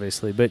 yeah,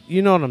 obviously. But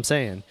you know what I'm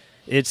saying.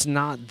 It's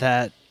not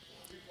that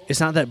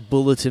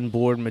bulletin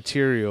board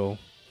material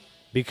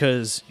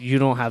because you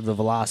don't have the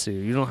velocity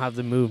or you don't have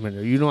the movement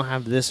or you don't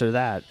have this or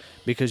that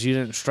because you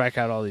didn't strike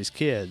out all these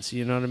kids.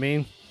 You know what I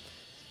mean?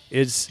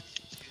 It's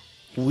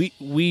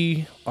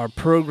we are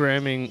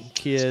programming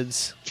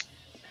kids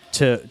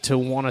to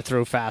want to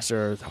throw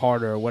faster or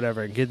harder or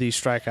whatever and get these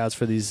strikeouts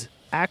for these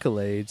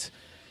accolades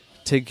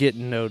to get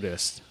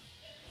noticed.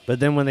 But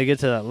then when they get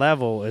to that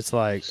level, it's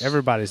like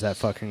everybody's that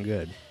fucking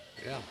good.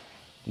 Yeah.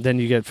 Then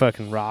you get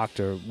fucking rocked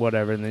or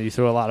whatever, and then you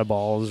throw a lot of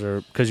balls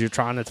or because you're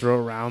trying to throw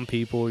around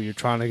people, or you're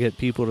trying to get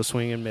people to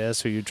swing and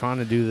miss, or you're trying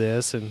to do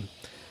this, and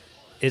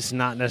it's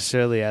not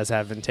necessarily as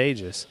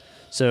advantageous.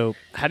 So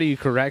how do you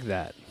correct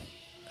that?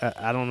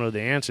 I don't know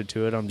the answer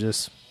to it. I'm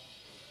just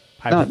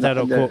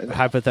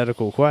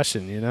hypothetical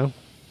question, you know?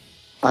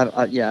 I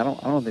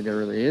don't think there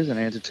really is an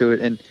answer to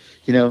it. And,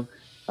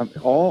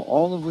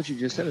 all of what you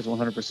just said is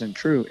 100%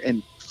 true,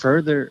 and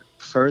further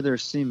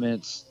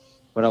cements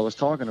what I was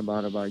talking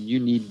about you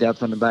need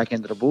depth on the back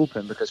end of the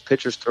bullpen because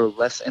pitchers throw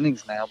less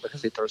innings now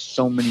because they throw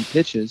so many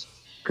pitches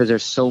because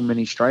there's so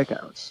many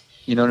strikeouts.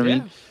 You know what I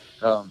mean?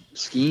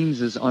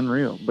 Schemes is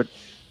unreal, but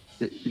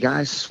the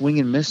guys swing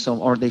and miss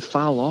or they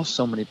foul off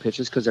so many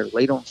pitches because they're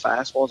late on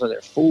fastballs or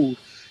they're fooled.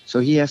 So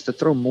he has to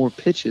throw more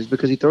pitches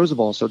because he throws the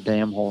ball so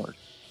damn hard.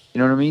 You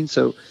know what I mean?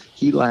 So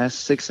he lasts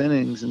 6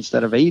 innings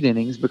instead of 8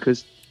 innings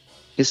because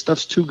his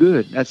stuff's too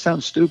good. That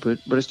sounds stupid,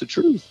 but it's the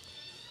truth.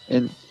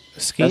 And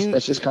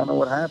that's just kind of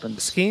what happens.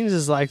 Skeens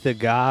is like the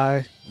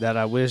guy that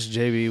I wish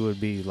JB would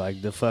be,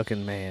 like the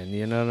fucking man.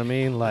 You know what I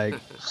mean? Like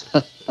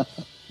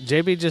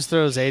JB just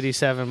throws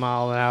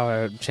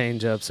 87-mile-an-hour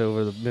change-ups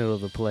over the middle of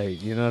the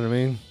plate. You know what I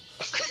mean?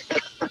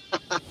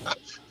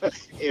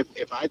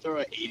 If I throw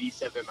an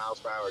 87 miles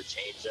per hour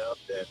change-up,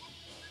 then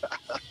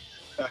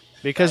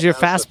because your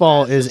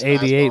fastball is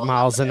 88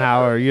 miles an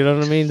hour. You know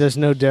what I mean? There's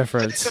no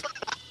difference.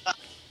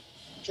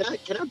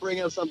 Can I bring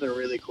up something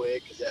really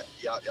quick because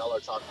y'all are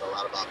talking a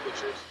lot about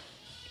pitchers.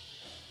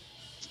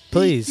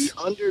 Please.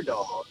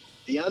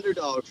 The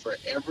underdog for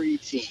every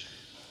team.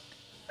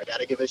 I got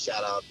to give a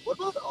shout out. What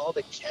about all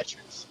the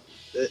catchers?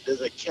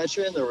 There's a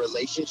catcher in the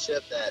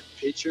relationship that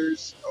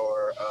pitchers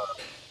or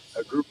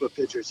a group of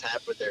pitchers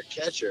have with their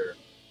catcher.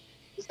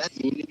 Does that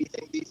mean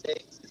anything these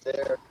days?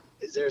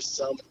 Is there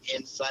some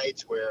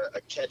insights where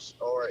a catch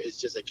or is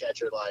just a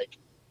catcher like?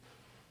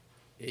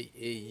 It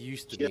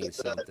used to mean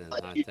something.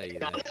 Like I'll you tell you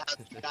that.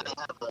 you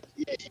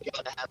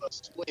gotta have a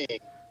swing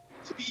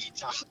to be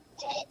top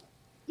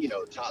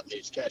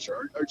notch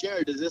catcher. Or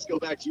Jared, does this go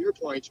back to your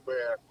points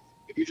where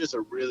if you're just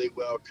a really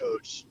well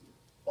coached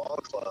ball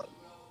club,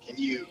 can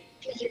you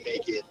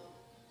make it?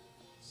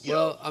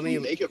 Well, I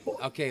mean, make it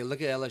for okay,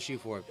 look at LSU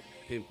for a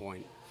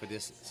pinpoint for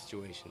this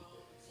situation.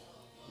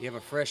 You have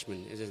a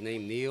freshman. Is his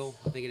name Neal?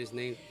 I think it is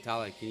named.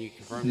 Tyler, can you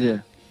confirm that? Yeah.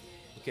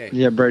 Okay.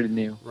 Yeah, Brady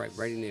Neal. Right,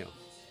 Brady Neal.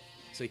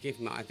 So I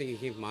think he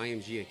came from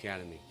IMG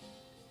Academy.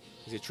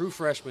 He's a true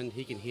freshman.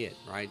 He can hit,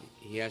 right?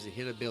 He has a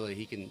hit ability.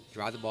 He can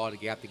drive the ball to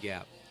gap,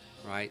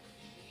 right?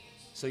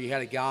 So you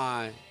had a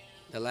guy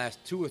the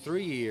last 2 or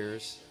 3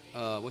 years.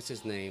 What's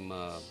his name?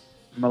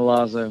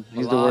 Milazzo.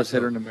 He's the worst Milazzo.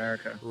 hitter in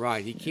America.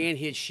 Right. He can't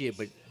hit shit,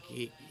 but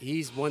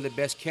he's one of the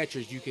best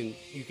catchers you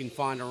can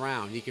find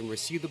around. He can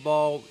receive the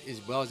ball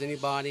as well as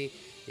anybody.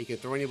 He can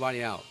throw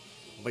anybody out,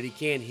 but he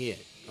can't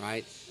hit,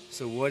 right?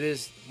 So what are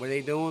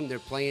they doing? They're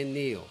playing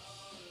Neal.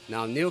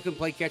 Now Neal can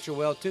play catcher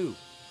well too,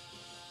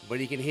 but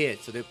he can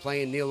hit. So they're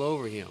playing Neal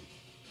over him,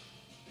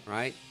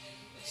 right?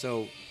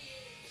 So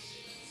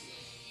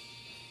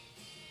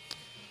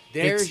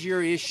there's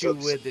your issue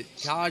with it.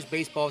 College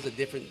baseball is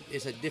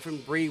it's a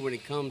different breed when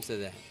it comes to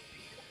that.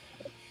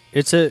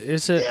 It's on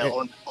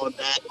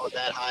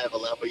that high of a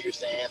level, you're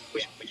saying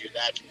when you're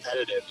that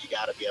competitive, you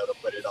got to be able to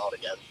put it all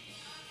together.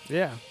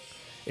 Yeah,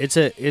 it's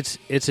a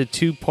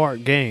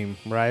 2-part game,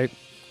 right?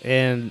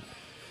 And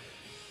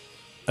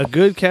a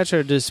good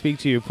catcher, to speak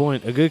to your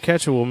point, a good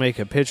catcher will make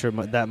a pitcher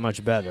that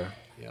much better.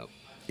 Yep.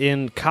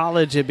 In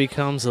college, it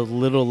becomes a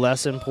little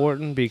less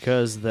important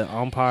because the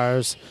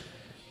umpires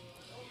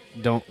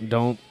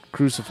don't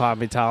crucify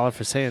me, Tyler,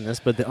 for saying this,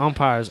 but the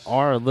umpires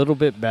are a little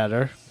bit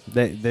better.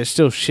 They're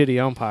still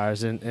shitty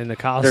umpires in the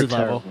college They're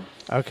level.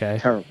 terrible. Okay.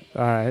 Terrible.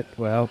 All right.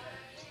 Well,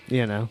 me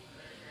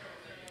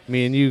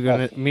and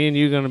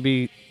you gonna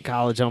be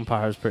college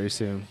umpires pretty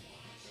soon.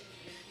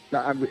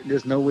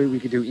 There's no way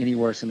we could do any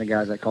worse than the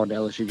guys that called the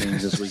LSU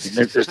games this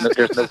weekend.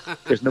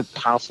 There's no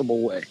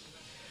possible way.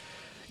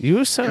 You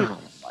were so. God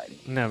almighty.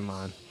 Never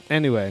mind.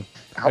 Anyway,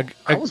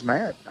 I was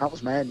mad. I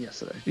was mad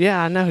yesterday.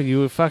 yeah, I know you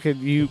were fucking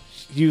you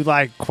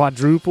like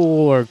quadruple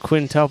or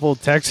quintuple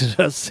texted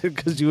us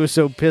because you were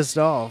so pissed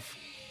off.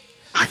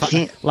 I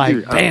can't. Like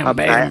dude, bam, I'm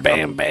bam, bad.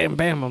 bam, bam,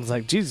 bam. I was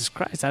like, Jesus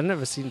Christ! I've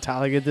never seen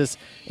Tyler get this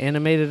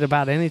animated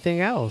about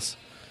anything else.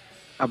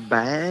 A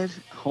bad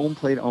home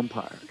plate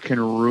umpire can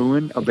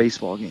ruin a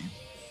baseball game.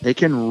 They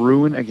can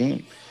ruin a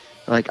game.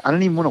 Like, I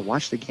didn't even want to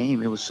watch the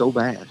game. It was so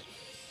bad.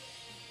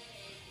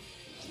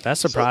 That's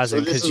surprising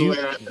So this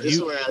because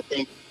is where I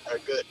think are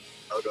good.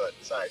 Oh, go ahead.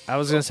 Sorry. I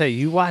was gonna say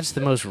you watch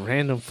the most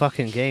random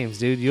fucking games,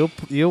 dude.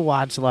 You'll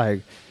watch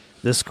like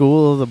the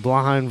School of the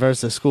Blind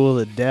versus the School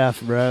of the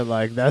Deaf, bro.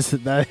 Like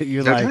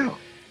you're No like doubt.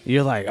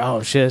 you're like,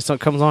 oh shit, so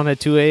it comes on at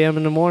 2 a.m.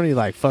 in the morning. You're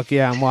like, fuck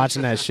yeah, I'm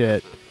watching that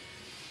shit.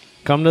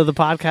 Come to the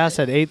podcast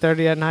at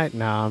 8:30 at night.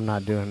 No, I'm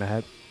not doing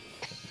that.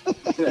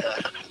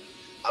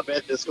 I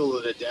bet the School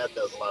of the Deaf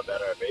does a lot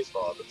better at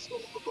baseball than the School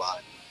of the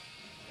Blind.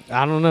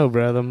 I don't know,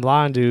 bro. Them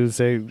blind dudes,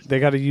 they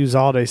got to use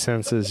all their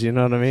senses. You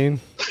know what I mean?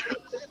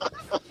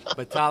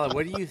 But Tyler,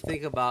 what do you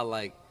think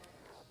about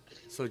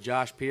so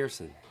Josh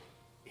Pearson?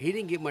 He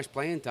didn't get much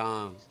playing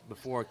time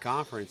before a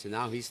conference, and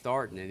now he's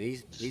starting, and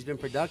he's been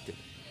productive.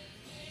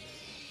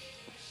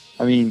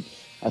 I mean,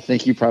 I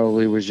think he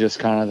probably was just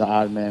kind of the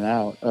odd man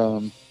out.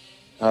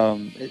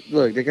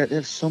 Look, they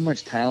have so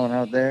much talent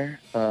out there.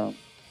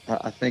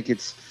 I think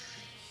it's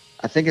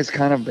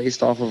kind of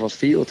based off of a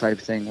feel type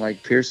thing.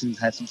 Like Pearson's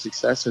had some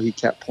success, so he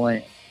kept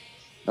playing.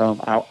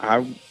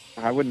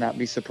 I would not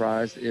be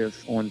surprised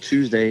if on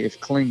Tuesday if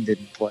Kling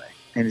didn't play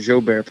and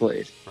Jobert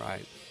played.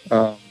 Right.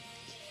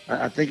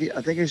 I think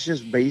it's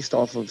just based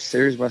off of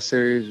series by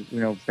series.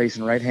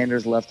 Facing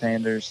right-handers,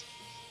 left-handers.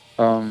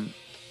 I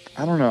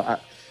don't know.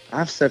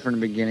 I've said from the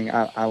beginning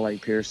I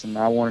like Pearson.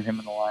 I wanted him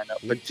in the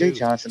lineup, but Jay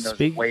Johnson knows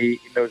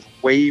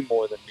way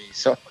more than me.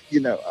 So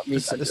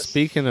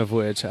Speaking of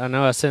which, I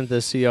know I sent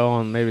this to y'all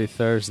on maybe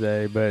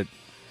Thursday, but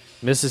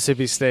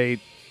Mississippi State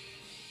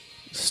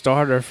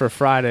starter for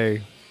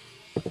Friday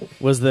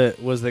was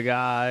the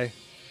guy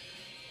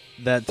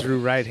that threw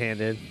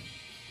right-handed.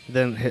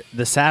 Then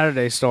the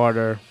Saturday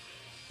starter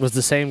was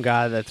the same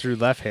guy that threw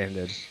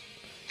left-handed.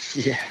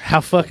 Yeah.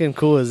 How fucking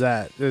cool is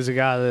that? There's a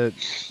guy that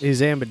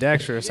he's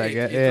ambidextrous, I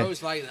guess. He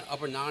throws like the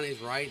upper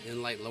 90s right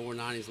and like lower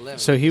 90s left.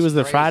 So he was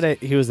the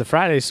crazy.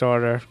 Friday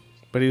starter,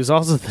 but he was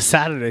also the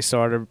Saturday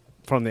starter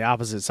from the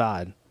opposite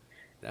side.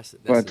 That's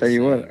Well, I tell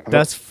you insane. what.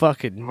 That's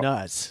fucking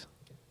nuts.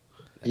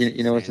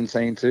 You know what's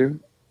insane too?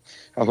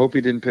 I hope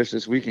he didn't pitch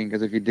this weekend,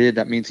 because if he did,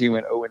 that means he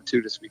went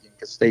 0-2 this weekend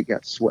because State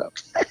got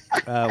swept.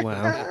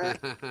 Well,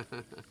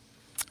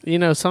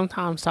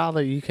 sometimes,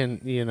 Tyler, you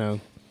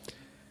can,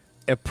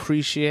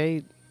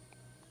 appreciate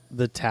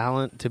the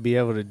talent to be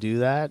able to do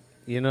that.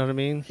 You know what I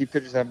mean? He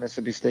pitches at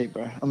Mississippi State,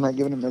 bro. I'm not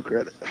giving him no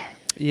credit.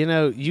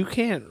 You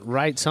can't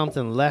write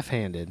something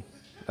left-handed,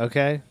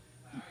 okay?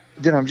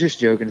 Dude, I'm just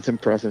joking. It's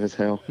impressive as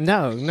hell.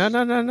 No.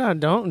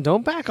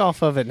 Don't back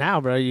off of it now,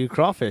 bro. You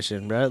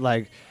crawfishing, bro.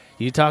 Like,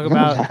 you talk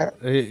about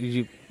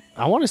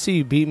I want to see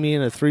you beat me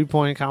in a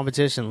 3-point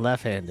competition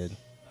left-handed.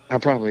 I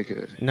probably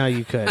could. No,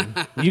 you couldn't.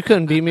 You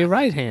couldn't beat me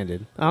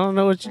right-handed. I don't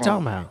know what you're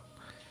talking about.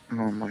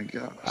 Oh my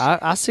gosh.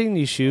 I seen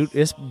you shoot.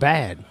 It's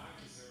bad.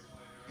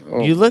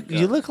 Oh You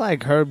look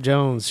like Herb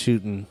Jones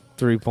shooting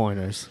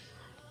 3-pointers,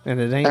 and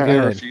it ain't I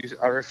good.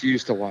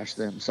 refuse to watch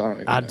them.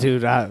 Sorry. I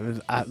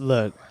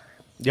look.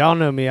 Y'all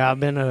know me. I've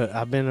been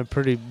a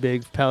pretty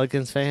big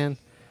Pelicans fan.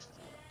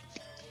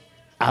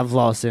 I've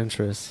lost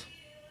interest.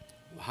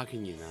 How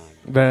can you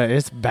not? But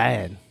it's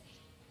bad.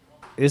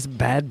 It's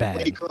bad.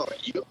 Wait, Carl,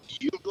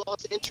 you've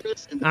lost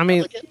interest in the I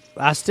mean, Pelicans?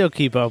 I still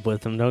keep up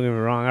with them. Don't get me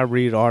wrong. I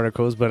read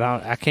articles, but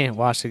I can't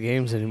watch the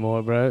games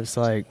anymore, bro. It's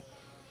like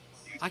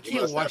I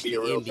can't must not watch be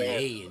the a real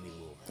NBA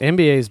anymore.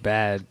 NBA's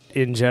bad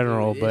in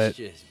general, Dude, but it's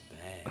just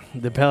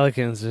bad. the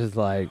Pelicans is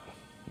like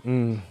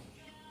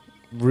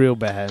real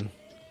bad.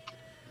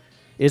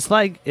 It's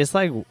like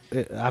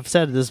I've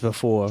said this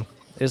before.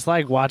 It's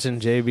like watching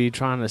JB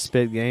trying to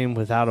spit game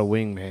without a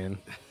wingman.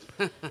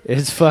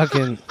 It's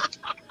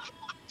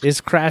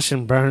crash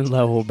and burn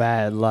level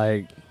bad.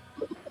 Like,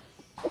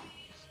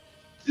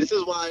 This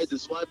is why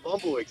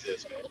Bumble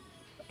exists,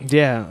 man.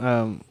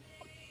 yeah,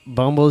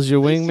 Bumble's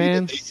your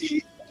wingman.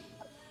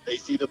 They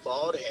see the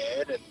bald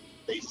head, and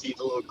they see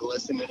the little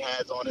glisten it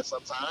has on it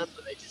sometimes,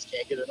 and they just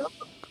can't get enough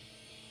of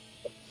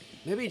it.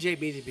 Maybe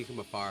JB needs to become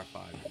a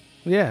firefighter.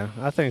 Yeah,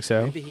 I think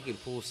so. Maybe he can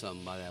pull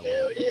something by that way.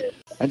 Hell yeah.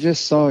 I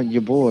just saw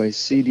your boy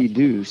CD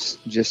Deuce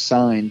just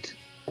signed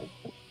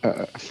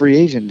a free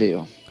agent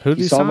deal. Who did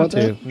You he saw sign about to?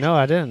 that? No,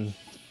 I didn't.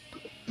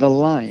 The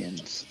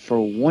Lions for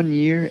 1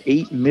 year,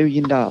 $8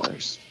 million.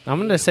 I'm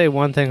gonna say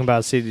one thing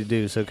about CD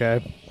Deuce.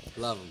 Okay,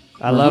 Love him.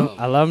 I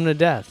love him to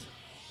death.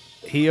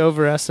 He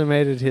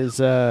overestimated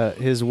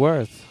his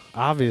worth.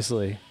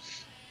 Obviously,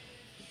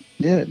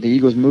 Yeah, the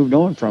Eagles moved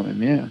on from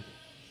him. Yeah.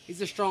 He's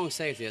a strong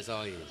safety. That's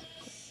all he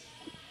is.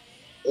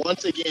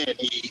 Once again,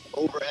 he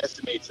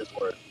overestimates his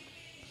worth.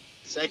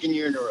 Second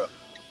year in a row.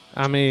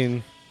 I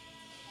mean,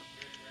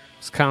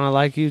 it's kind of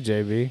like you,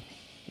 JB.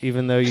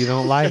 Even though you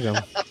don't like him,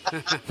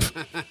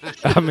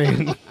 I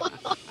mean,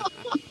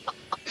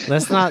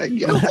 let's not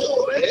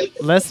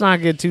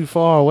get too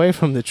far away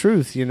from the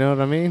truth. You know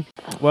what I mean?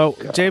 Well,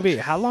 JB,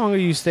 how long are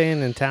you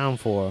staying in town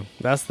for?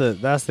 That's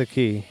the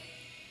key.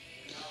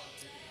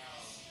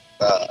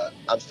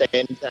 I'm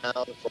staying in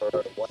town for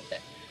 1 day.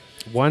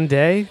 1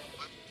 day?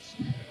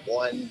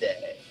 1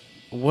 day.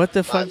 What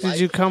the fuck did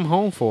you come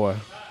home for?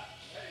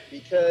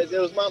 Because it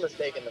was my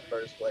mistake in the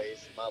first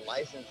place. My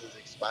license is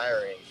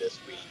expiring this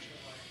week.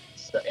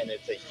 And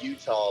it's a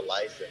Utah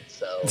license,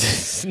 so...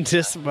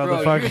 This Bro,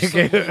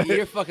 motherfucker.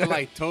 you're fucking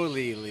like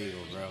totally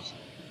illegal, bro.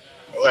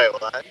 Wait,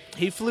 what?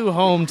 He flew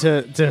home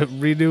to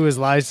renew his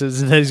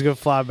license, and then he's gonna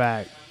fly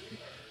back.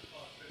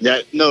 Yeah,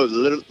 no,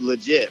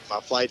 legit. My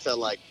flight's at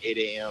like 8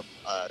 a.m.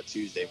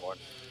 Tuesday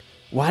morning.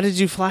 Why did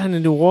you fly into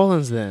New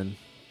Orleans then?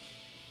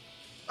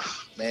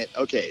 Man,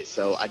 okay,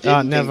 so I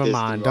didn't. Never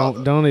mind.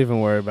 Don't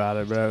even worry about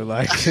it, bro.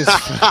 Like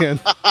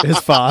it's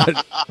fine.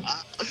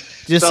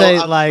 Just say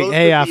like,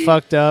 "Hey, I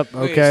fucked up."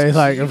 Okay,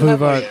 like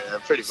move on. Yeah,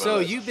 pretty much. So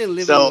you've been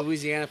living in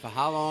Louisiana for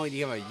how long?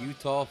 You have a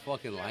Utah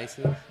fucking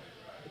license?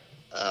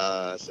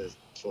 Since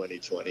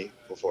 2020,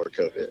 before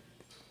COVID.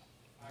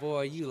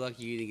 Boy, you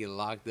lucky you didn't get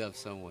locked up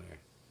somewhere.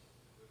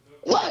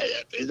 What?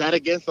 Is that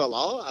against the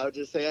law? I would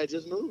just say I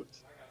just moved.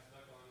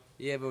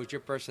 Yeah, but with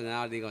your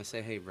personality, you're gonna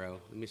say, "Hey, bro,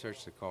 let me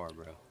search the car,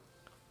 bro."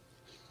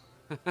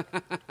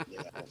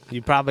 Yeah.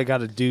 You probably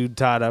got a dude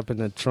tied up in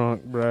the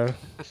trunk, bro.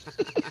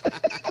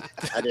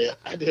 I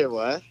did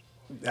what?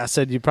 I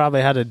said you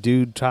probably had a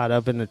dude tied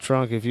up in the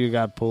trunk if you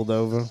got pulled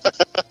over.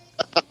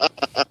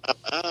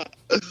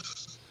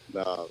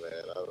 No,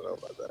 man, I don't know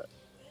about that.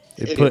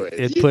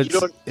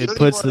 It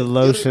puts the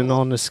lotion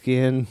on the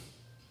skin.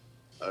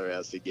 Or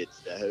else it gets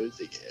the hose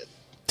again.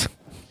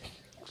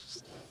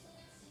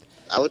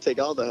 I would take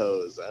all the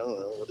hose. I don't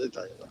know what they're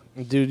talking about.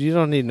 Dude, you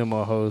don't need no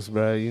more hoes,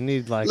 bro. You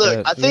need like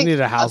Look, you need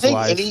a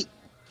housewife.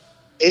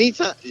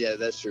 Anytime, yeah,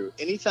 that's true.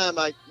 Anytime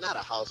not a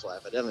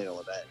housewife. I definitely don't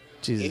want that.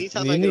 Jesus,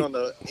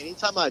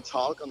 anytime I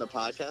talk on the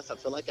podcast, I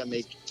feel like I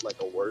make like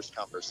a worse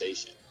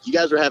conversation. You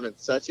guys were having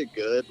such a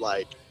good,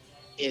 like,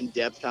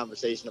 in-depth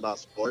conversation about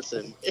sports,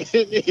 and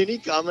any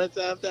comments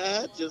I have to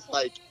add just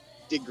like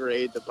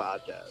degrade the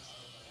podcast.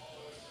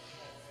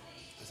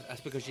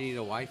 That's because you need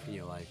a wife in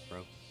your life,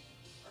 bro.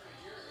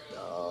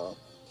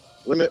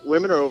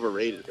 Women are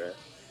overrated, man.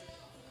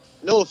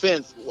 No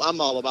offense, I'm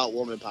all about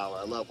woman power.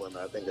 I love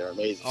women. I think they're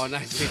amazing. Oh,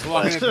 nice. He's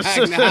walking it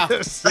back now. You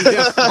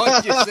just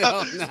fucked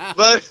yourself now.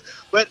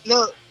 But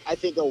I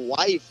think a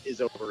wife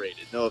is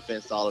overrated. No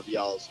offense to all of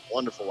y'all's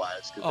wonderful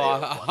wives. 'Cause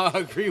Oh, I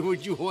agree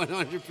with you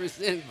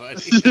 100%,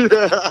 buddy.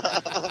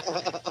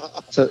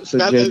 So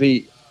Not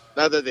JB,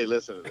 not that they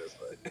listen to this,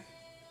 but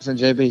so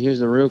JB, here's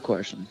the real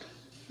question.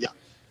 Yeah.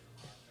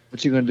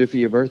 What you gonna do for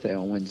your birthday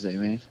on Wednesday,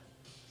 man?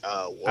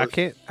 work.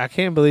 I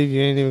can't believe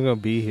you ain't even gonna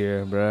be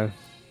here, bro.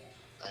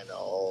 I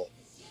know.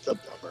 It's a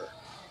bummer.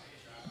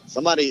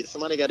 Somebody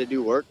got to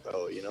do work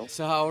though, you know.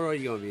 So how old are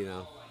you going to be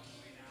now?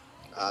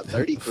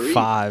 33.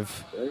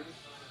 5.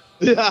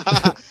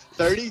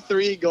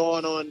 33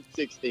 going on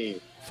 16.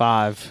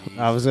 5.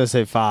 I was gonna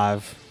say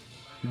 5,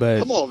 but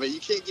Come on, man. You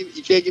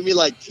can't give me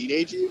like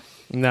teenage years.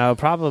 no,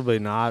 probably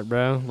not,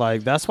 bro.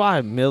 Like that's why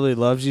Millie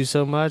loves you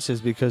so much, is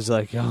because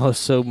like y'all are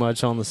so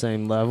much on the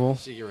same level.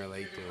 She can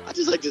relate to I it.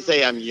 just like to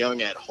say I'm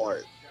young at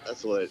heart.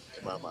 That's what in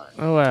my mind.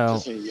 Oh well,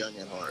 Just young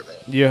at heart, man.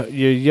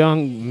 you're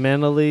young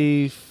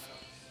mentally,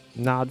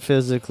 not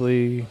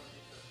physically,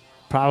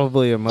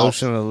 probably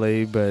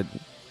emotionally, but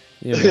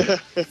you know.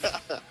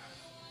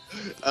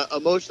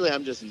 Emotionally,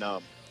 I'm just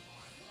numb.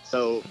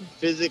 So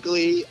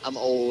physically, I'm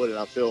old and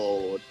I feel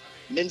old.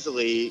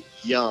 Mentally,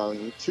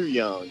 young, too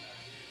young,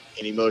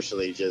 and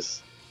emotionally,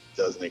 just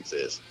doesn't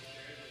exist.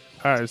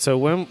 All right, so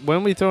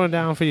when we throwing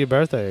down for your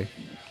birthday?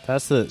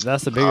 That's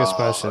the biggest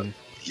question.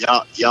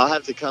 Y'all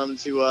have to come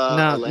to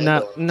No,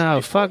 Orlando.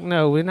 no, fuck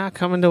no. We're not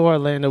coming to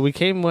Orlando. We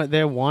came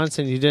there once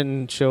and you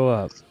didn't show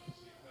up.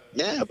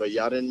 Yeah, but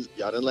y'all didn't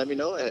let me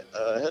know ahead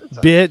of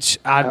time. Bitch,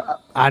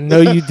 I know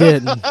you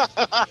didn't.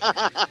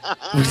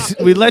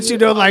 We let you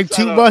know like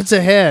 2 months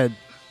ahead.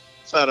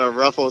 Trying to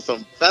ruffle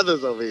some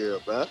feathers over here,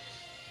 bro.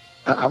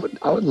 I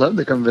would love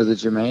to come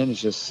visit you, man.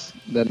 It's just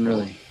it doesn't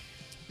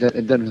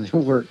really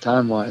work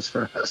time wise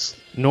for us.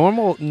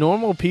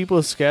 Normal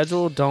people's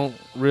schedule don't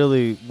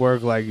really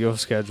work like your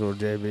schedule,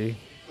 JB.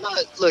 No,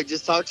 look,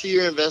 just talk to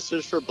your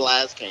investors for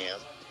Blastcam,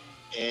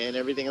 and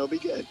everything will be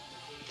good.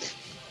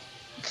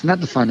 It's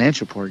not the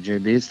financial part,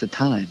 JB. It's the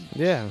time.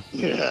 Yeah.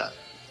 Yeah.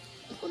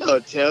 No,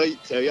 tell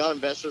y'all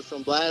investors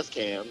from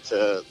Blastcam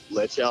to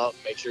let y'all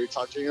make sure you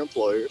talk to your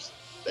employers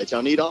that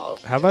y'all need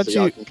off. How about so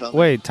y'all you? can come.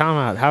 Wait, time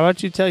out. How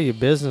about you tell your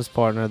business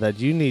partner that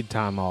you need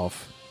time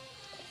off?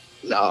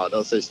 No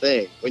such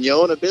thing. When you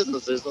own a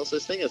business, there's no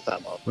such thing as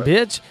time off, bro.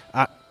 Bitch,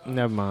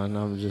 never mind.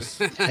 I'm just.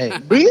 Hey,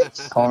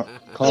 Bitch. Carl,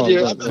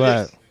 Yeah, look,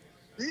 But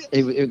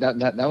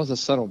that was a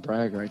subtle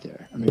brag right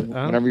there. I mean,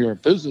 Huh? whenever you're a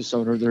business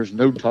owner, there's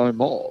no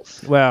time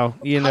off. well,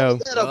 you know.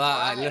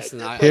 Well,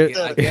 listen, I Here-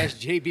 guess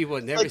JB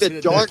will never like the see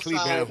the dark Doug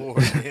Cleveland side. Award.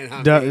 Man.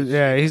 I Doug, mean,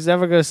 yeah, he's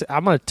never gonna.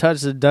 I'm gonna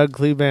touch the Doug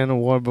Cleveland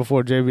Award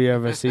before JB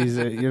ever sees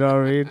it. You know what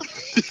I mean?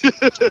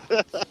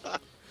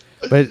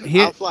 But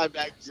here, I'll fly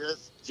back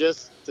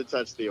just to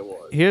touch the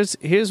award.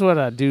 here's what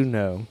I do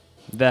know,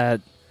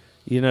 that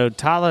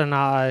Tyler and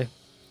I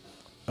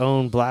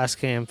own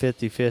Blastcam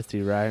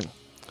 50/50, right?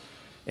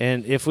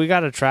 And if we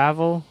gotta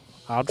travel,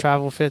 I'll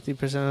travel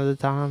 50% of the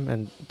time,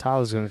 and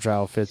Tyler's gonna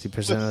travel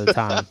 50% of the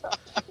time.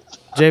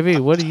 JB,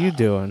 what are you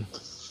doing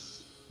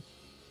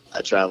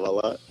I travel a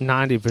lot.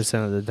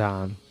 90% of the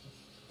time?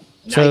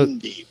 So,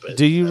 90, but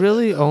do you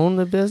really own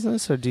the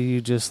business, or do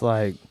you just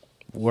like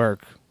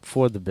work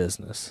for the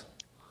business?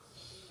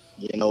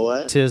 You know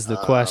what? Tis the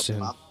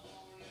question.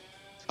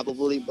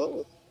 Probably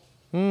both.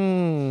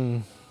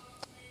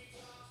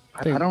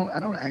 I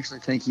don't actually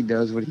think he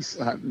does what he's.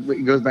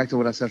 It goes back to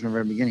what I said from the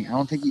very beginning. I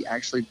don't think he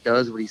actually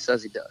does what he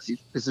says he does.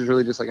 This is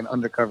really just like an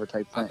undercover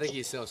type thing. I think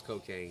he sells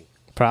cocaine.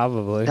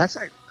 Probably. That's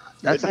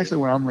actually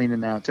where I'm leaning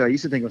now too. I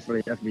used to think it was for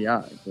the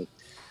FBI, but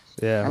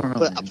I Yeah. don't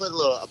know. I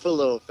put a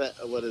little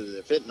what is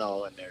it,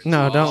 fentanyl in there.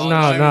 No, Oh, don't. don't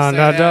No,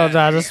 say don't.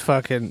 that. Just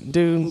fucking,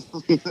 dude.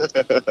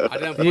 I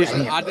done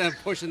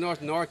pushed the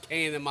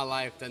Norcaine in my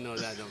life to know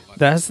that.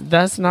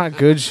 That's not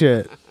good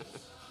shit.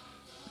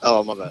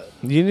 Oh my bad.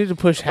 You need to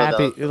push thought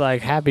that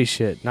happy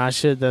shit, not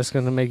shit that's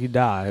gonna make you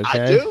die.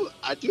 Okay.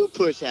 I do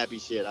push happy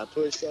shit. I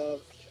push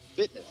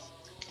fitness.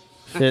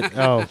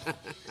 Oh,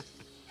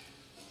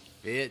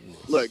 Fitness.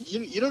 Look,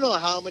 you don't know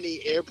how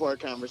many airport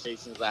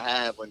conversations I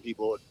have when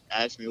people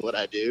ask me what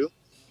I do.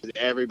 'Cause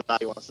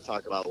everybody wants to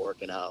talk about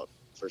working out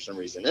for some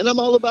reason, and I'm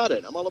all about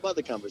it. I'm all about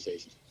the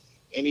conversation.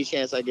 Any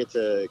chance I get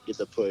to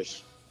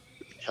push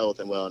health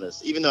and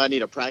wellness, even though I need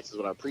to practice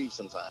what I preach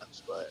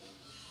sometimes, but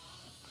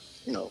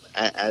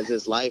as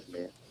is life,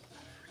 man.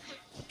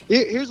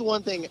 Here's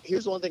one thing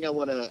I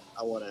wanna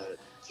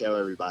tell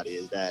everybody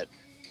is that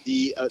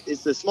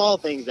it's the small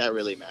things that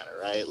really matter,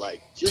 right?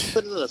 Like just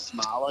putting a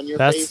smile on your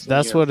face.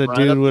 that's what a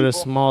dude with a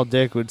small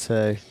dick would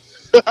say.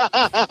 Sweat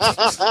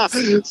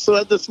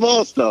the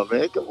small stuff,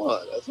 man. Come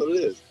on, that's what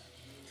it is.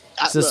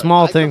 It's the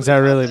small things that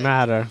really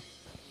matter.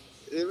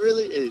 It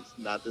really is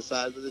not the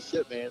size of the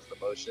ship, man. It's the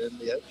motion.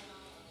 Yeah.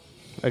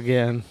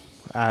 Again,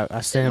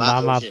 I stand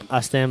My by ocean.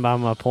 I stand by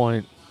my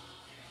point.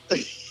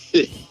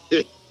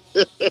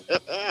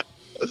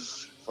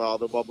 For all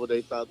the bubble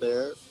dates out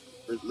there,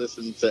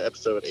 listen to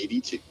episode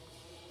 82.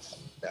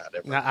 Nah,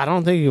 never mind. I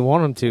don't think you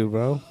want him to,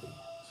 bro.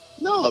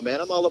 No, man,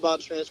 I'm all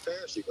about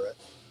transparency, bro.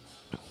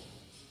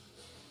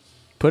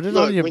 Put it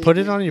Look, on your when put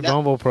you- it on your now-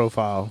 Bumble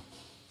profile.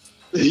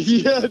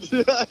 Yeah, it's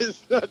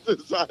not the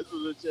size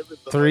of the chip.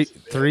 It's the Three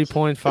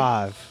mochi, man.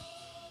 3.5.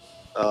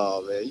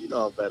 Oh man, you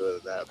know I'm better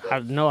than that, bro.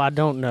 No, I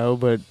don't know,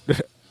 but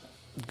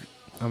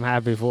I'm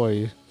happy for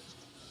you.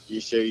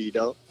 You sure you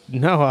don't?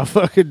 No, I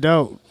fucking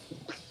don't.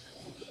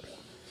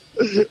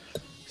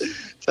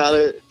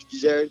 Tyler,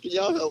 Jared, can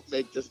y'all help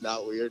make this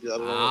not weird? I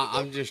don't know.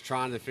 I'm just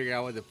trying to figure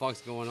out what the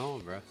fuck's going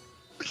on, bro.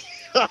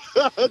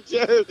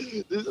 Jared,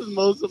 this is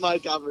most of my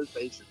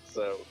conversation,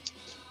 so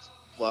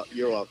well,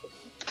 you're welcome.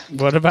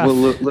 What about Well,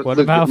 look,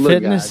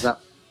 fitness? guys,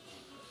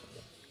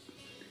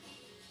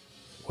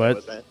 What?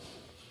 What's that?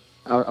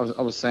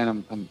 I was saying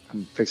I'm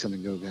fixing to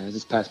go, guys.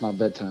 It's past my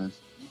bedtime.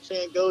 You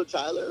can't go,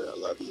 Tyler. I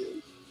love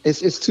you.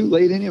 It's too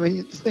late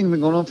anyway. This thing's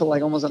been going on for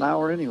like almost an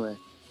hour anyway.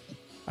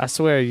 I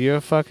swear,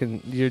 you're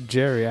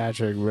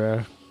geriatric,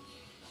 bro.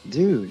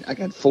 Dude, I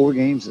got 4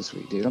 games this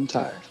week, dude. I'm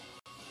tired.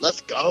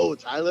 Let's go,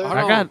 Tyler.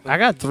 Hold on. I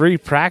got 3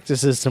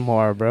 practices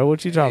tomorrow, bro.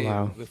 What you talking Hey,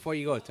 about? before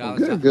you go, Oh,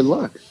 Tyler, good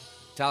luck.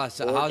 Tyler,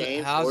 so 4 how's,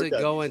 games, how's 4 it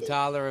going, W's.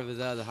 Tyler, with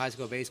the high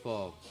school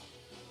baseball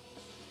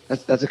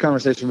That's a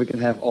conversation we can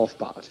have off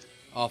pod.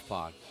 off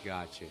pod?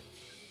 Gotcha.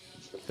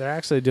 They're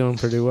actually doing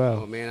pretty Oh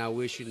well. man, I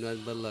wish you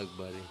nothing but luck,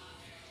 buddy.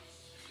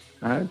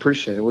 I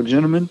appreciate it. Well,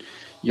 gentlemen,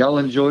 y'all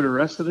enjoy the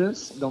rest of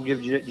this. Don't give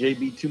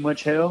JB too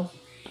much hell,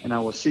 and I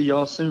will see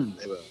y'all soon.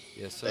 They will.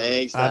 Yes, sir.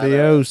 Thanks, Tyler.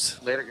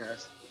 Adios. Later,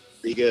 guys.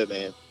 Be good,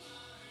 man.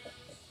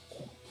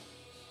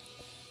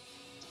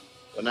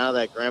 Well, now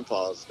that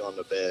Grandpa's gone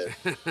to bed,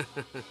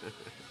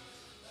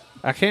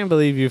 I can't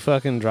believe you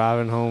fucking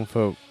driving home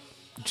for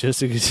just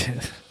to get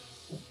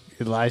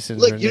your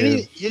license look,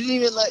 renewed. you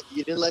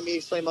didn't let me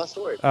explain my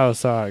story. Oh,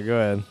 sorry. Go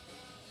ahead.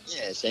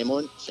 Yeah, shame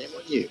on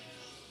you.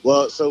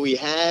 Well, so we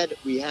had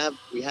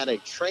a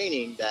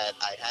training that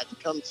I had to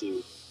come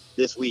to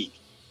this week,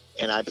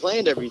 and I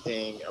planned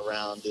everything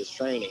around this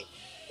training.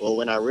 Well,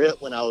 when I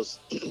was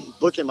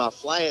booking my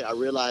flight, I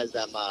realized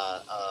that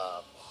my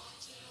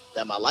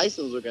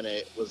license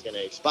was gonna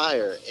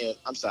expire. And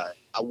I'm sorry,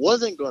 I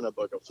wasn't gonna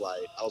book a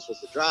flight. I was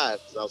supposed to drive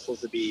because I was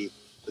supposed to be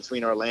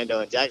between Orlando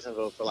and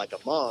Jacksonville for like a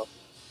month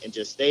and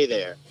just stay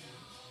there.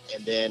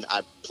 And then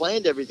I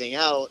planned everything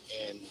out,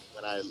 and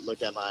when I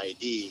looked at my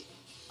ID,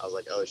 I was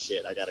like, oh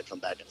shit, I got to come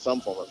back in some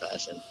form of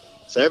fashion.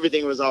 So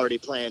everything was already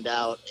planned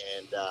out,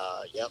 and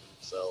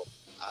so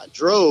I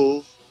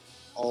drove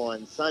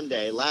on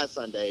last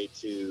Sunday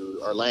to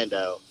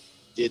Orlando,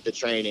 did the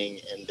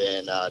training, and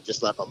then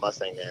just left my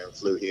Mustang there and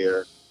flew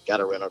here, got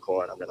a rental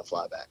car, and I'm going to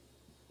fly back.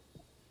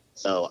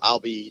 So I'll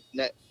be,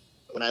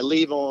 when I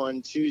leave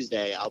on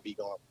Tuesday, I'll be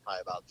gone for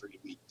probably about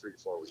 3 to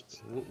 4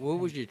 weeks. What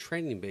was your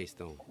training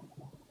based on?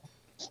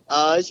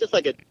 It's just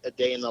like a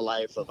day in the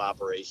life of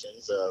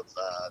operations of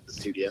the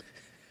studio.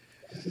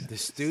 The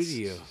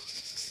studio.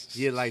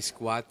 You like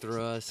squat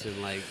thrusts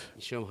and like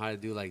show them how to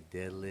do like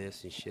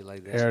deadlifts and shit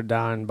like that.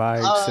 Airdyne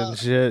bikes and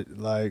shit.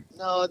 Like,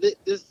 No,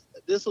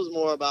 this was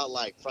more about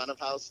like front of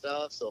house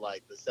stuff. So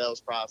like the sales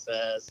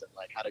process and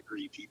like how to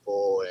greet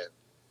people and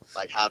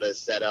like how to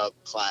set up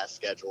class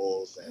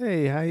schedules and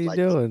hey, how you like,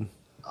 doing?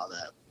 all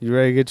that. You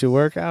ready to get your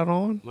workout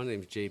on? My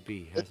name's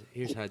JB.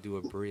 Here's how to do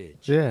a bridge.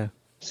 Yeah.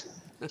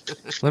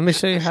 Let me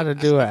show you how to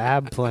do an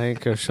ab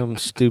plank or some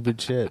stupid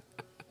shit.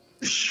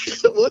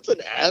 What's an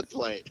ab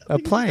plank? I A think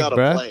it's plank, not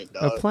bro. plank,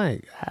 A dog.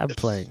 plank. Ab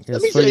plank. Let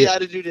It's me for show you your- how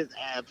to do this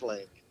ab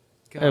plank.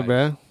 Hey, Guys,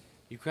 bro.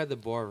 You grab the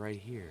bar right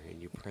here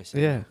and you press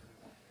it. Yeah.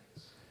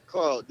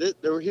 Carl,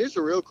 here's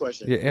the real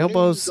question. Your When are you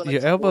elbows gonna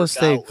your come elbows work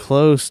stay out with-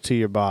 close to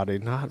your body,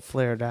 not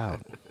flared out.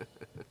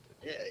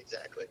 Yeah,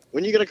 exactly.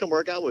 When you gonna come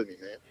work out with me,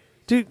 man?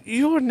 Dude,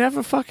 you were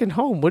never fucking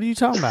home. What are you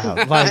talking about?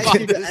 I Like asked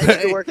you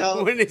to work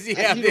out. When does he I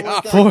asked have you the to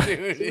work out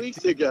opportunity? 2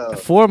 weeks ago.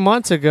 4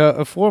 months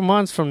ago, 4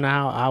 months from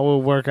now, I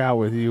will work out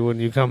with you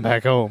when you come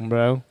back home,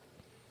 bro.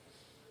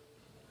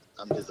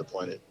 I'm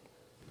disappointed.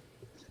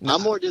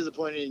 I'm more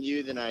disappointed in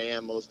you than I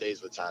am most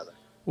days with Tyler.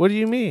 What do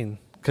you mean?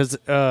 Because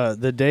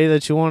the day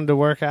that you wanted to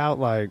work out,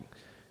 like,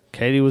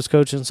 Katie was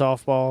coaching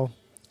softball.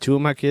 2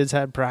 of my kids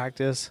had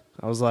practice.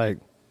 I was like,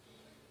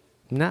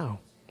 no.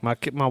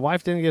 My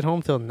wife didn't get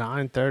home till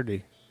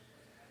 9:30.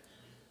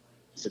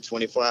 It's a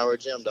 24-hour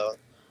gym, dog.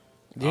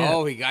 Yeah.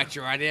 Oh, he got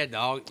you right there,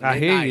 dog. I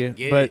hear Midnight. you,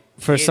 Get but it.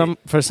 for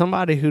Get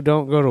somebody who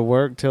don't go to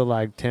work till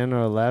like 10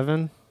 or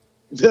 11,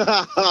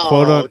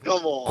 Oh,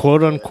 come on,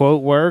 quote man.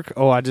 unquote work.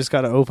 Oh, I just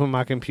got to open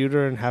my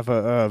computer and have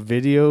a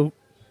video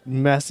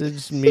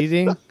message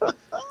meeting.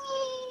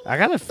 I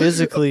gotta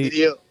physically.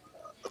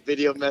 A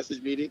video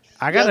message meeting.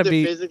 I You gotta have to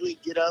be. physically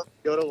get up,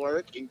 go to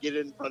work, and get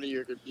in front of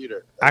your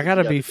computer. That's I what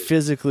gotta you be have to do.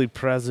 physically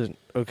present.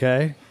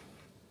 Okay.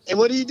 And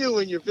what do you do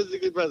when you're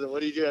physically present? What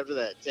do you do after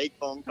that? Take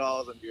phone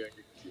calls and be on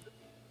your computer.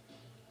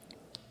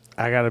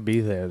 I gotta be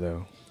there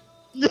though.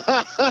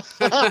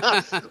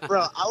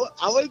 Bro,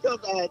 I wake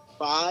up at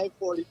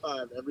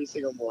 5:45 every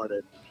single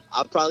morning.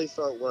 I'll probably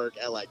start work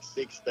at like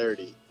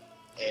 6:30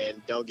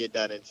 and don't get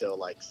done until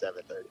like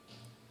 7:30.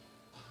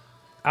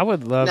 I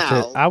would love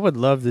Now- to. I would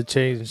love to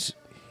change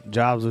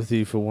jobs with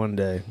you for one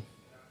day.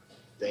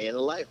 Day in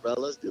the life, bro.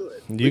 Let's do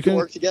it. You We can can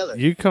work together.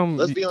 You come.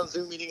 Let's be on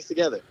Zoom meetings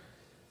together.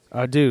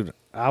 Dude,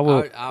 I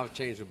will. I'll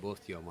change with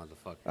both of y'all,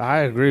 motherfucker. I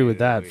agree with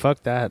that.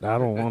 Fuck that. I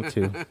don't want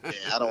to. Yeah,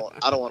 I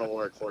don't want to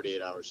work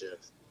 48-hour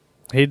shifts.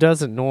 He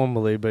doesn't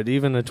normally, but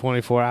even a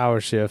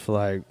 24-hour shift,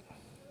 like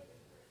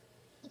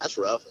That's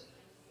rough.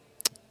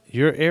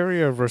 your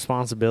area of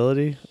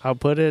responsibility, I'll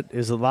put it,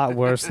 is a lot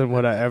worse than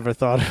what I ever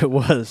thought it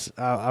was.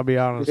 I'll be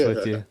honest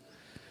with you.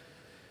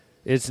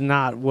 It's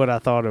not what I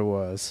thought it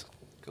was.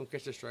 Come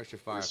catch the structure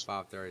fire at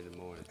 5:30 in the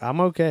morning. I'm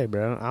okay,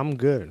 bro. I'm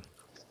good.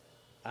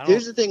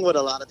 Here's the thing: what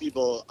a lot of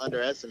people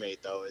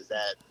underestimate, though, is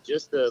that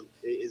just or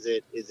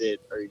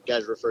you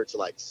guys refer to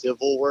like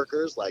civil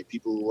workers, like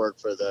people who work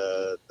for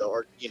the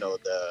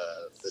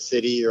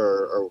city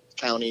or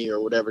county or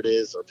whatever it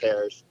is, or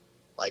parish.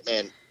 Like,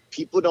 man,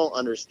 people don't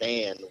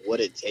understand what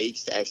it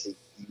takes to actually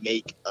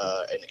make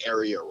an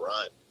area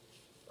run,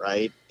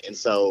 right? And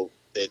so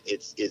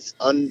it's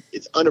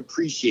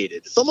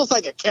unappreciated. It's almost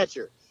like a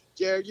catcher.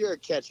 Jared, you're a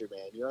catcher,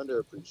 man. You're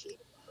underappreciated.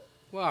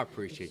 Well, I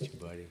appreciate you,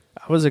 buddy.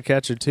 I was a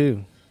catcher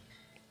too.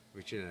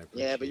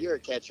 Yeah, but you're a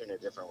catcher in a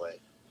different way.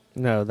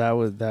 No, that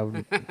would.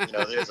 You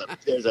know, there's a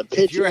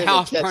pitcher. If your and a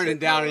house catcher, burning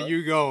down bro. and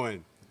you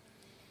going,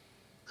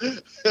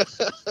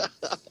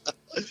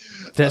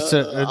 That's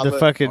the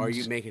fucking. are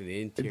you making an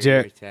interior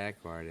Jared- attack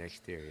or an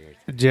exterior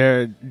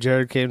attack?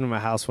 Jared came to my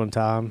house one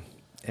time,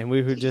 and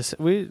we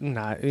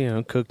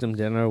cooked him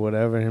dinner or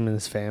whatever, him and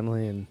his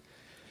family, and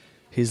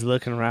he's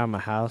looking around my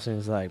house and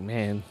he's like,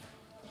 "Man,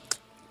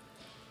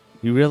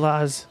 you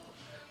realize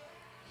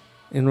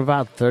in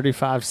about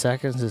 35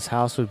 seconds this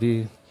house would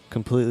be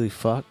completely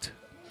fucked?"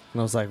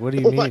 And I was like, "What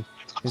do you mean?"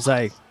 He's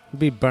like, "It'd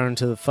be burned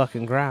to the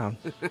fucking ground."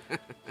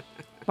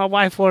 My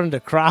wife wanted to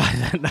cry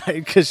that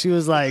night because she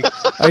was like,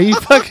 "Are you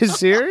fucking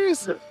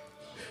serious?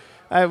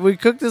 We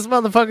cooked this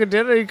motherfucking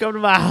dinner. You come to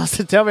my house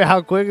and tell me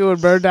how quick it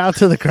would burn down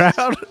to the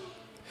ground?"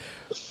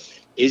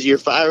 Is your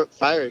fire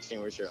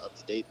extinguisher up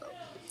to date though?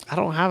 I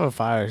don't have a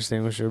fire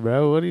extinguisher,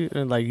 bro. What do you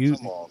like? You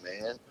Come on,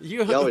 man.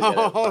 You always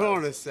gotta have hold fire.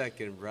 on a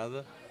second,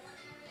 brother.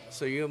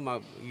 So you're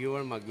one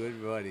of my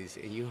good buddies,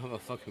 and you have a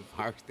fucking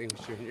fire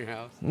extinguisher in your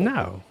house?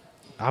 no.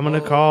 I'm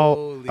gonna call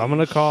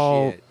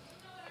Holy shit.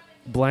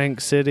 Blank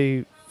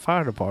City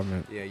Fire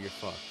Department. Yeah, you're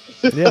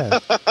fucked. Yeah.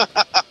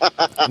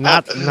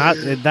 not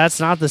that's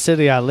not the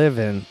city I live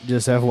in,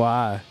 just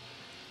FYI.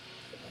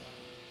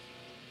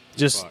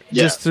 Just Fuck.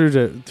 just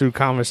through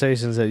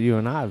conversations that you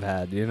and I have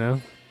had, you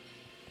know?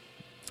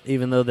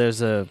 Even though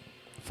there's a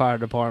fire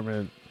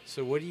department,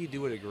 So what do you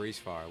do with a grease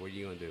fire? What are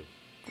you gonna do?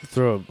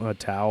 throw a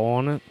towel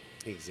on it.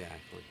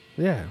 Exactly.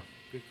 Yeah.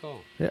 Good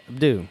call. Yeah,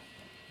 dude.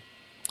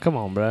 Come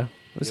on, bro.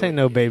 This You ain't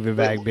know- no baby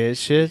bag bitch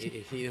shit.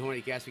 You know how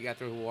many gas we got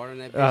through water in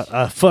that bitch?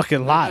 A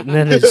fucking lot, and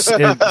then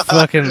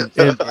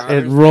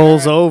it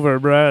rolls over,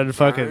 bro, and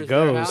fucking Burns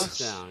their goes, house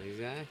down.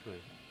 Exactly.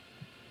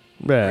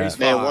 bruh. Grease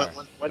Man, fire.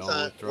 one Don't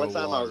time throw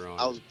I water on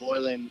was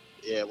boiling.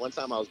 Yeah, one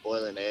time I was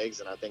boiling eggs,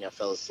 and I think I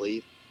fell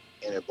asleep,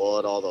 and it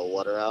boiled all the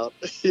water out.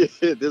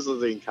 This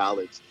was in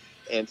college,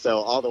 and so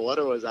all the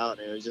water was out,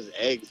 and it was just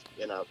eggs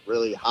in a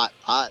really hot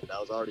pot that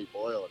was already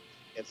boiled.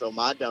 And so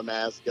my dumb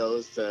ass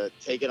goes to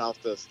take it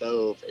off the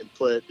stove and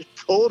put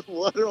cold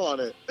water on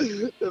it.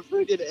 The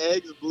freaking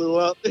eggs blew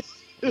up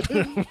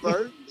and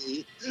burned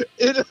me.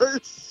 It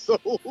hurts so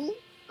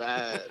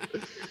bad.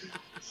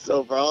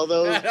 So for all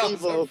those That don't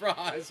people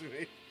surprise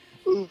me.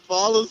 who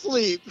fall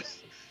asleep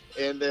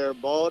and their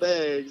boiled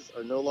eggs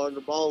are no longer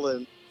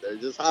boiling, they're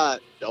just hot,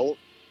 don't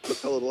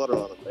put cold water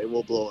on them. They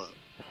will blow up.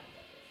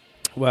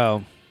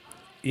 Well,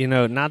 you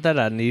know, not that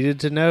I needed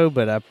to know,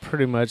 but I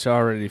pretty much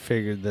already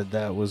figured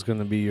that was going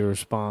to be your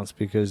response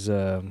because,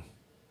 yeah,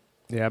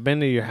 I've been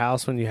to your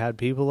house when you had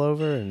people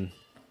over and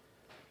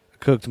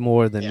cooked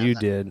more than Yeah, you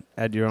did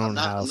at your own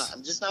I'm house.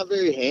 I'm just not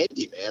very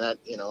handy, man.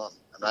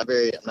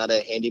 I'm not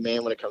a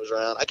handyman when it comes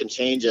around. I can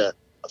change a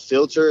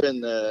filter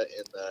in the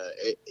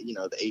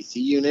AC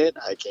unit.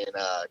 I can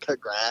cut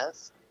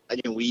grass. I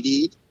can weed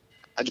eat.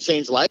 I can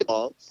change light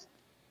bulbs.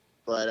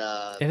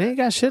 But It ain't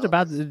got shit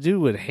about to do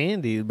with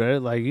handy, bro.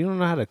 Like, you don't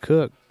know how to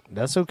cook.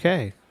 That's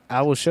okay.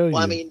 I will show you.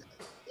 well, I mean,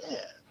 yeah.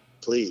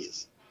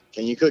 Please,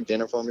 can you cook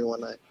dinner for me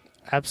one night?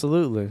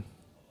 Absolutely.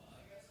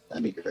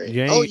 That'd be great.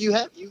 You ain't- Oh,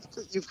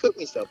 you've cooked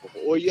me stuff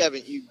before, or you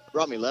haven't? You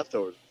brought me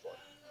leftovers before.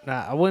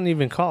 Nah, I wouldn't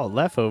even call it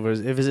leftovers.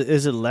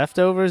 Is it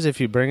leftovers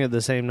if you bring it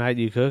the same night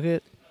you cook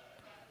it?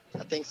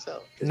 I think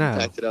so. 'Cause No. you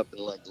packed it up in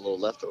like the little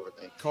leftover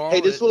thing. Carl,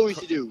 Hey, this is what we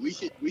should do.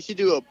 We should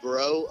do a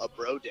bro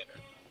dinner.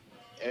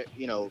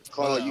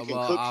 Carl, you can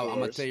cook I'm for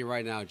gonna us. tell you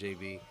right now,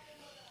 JB.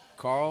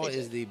 Carl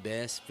is the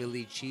best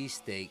Philly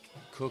cheesesteak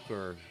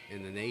cooker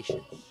in the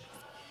nation.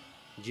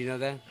 Did you know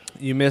that?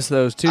 You missed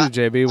those too, I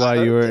JB, while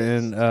you heard were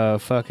this. in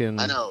fucking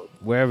I know.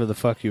 wherever the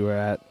fuck you were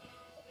at.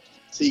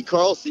 See,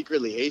 Carl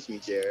secretly hates me,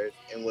 Jared,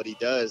 and what he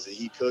does is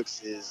he cooks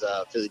his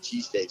Philly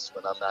cheesesteaks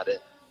when I'm not in.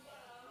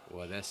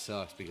 Well, that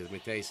sucks because let me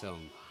tell you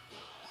something.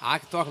 I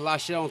can talk a lot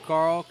of shit on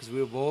Carl because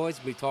we're boys.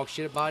 We talk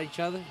shit about each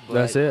other. But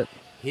That's it.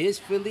 His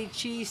Philly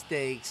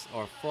cheesesteaks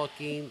are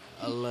fucking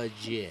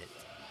legit.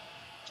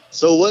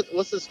 So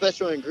what's the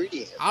special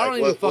ingredient? I don't Like,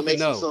 even what fucking makes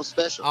know. it so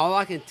special? All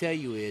I can tell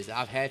you is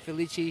I've had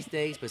Philly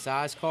cheesesteaks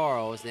besides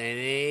Carl's, and it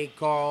ain't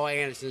Carl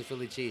Anderson's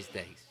Philly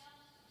cheesesteaks.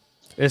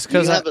 It's Do you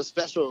because have a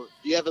special?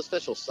 Do you have a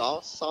special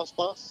sauce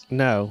boss?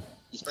 no.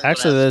 You sprinkle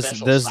Actually, that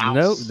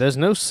special there's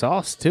no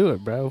sauce to it,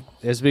 bro.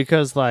 It's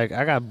because like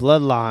I got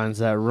bloodlines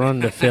that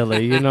run to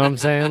Philly. You know what I'm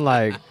saying?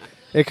 Like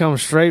it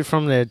comes straight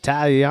from the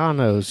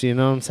Italianos. You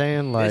know what I'm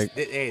saying? Like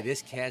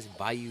This cat's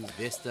Bayou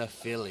Vista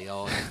Philly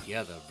all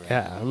together, bro.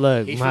 yeah,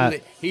 look,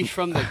 He's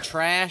from the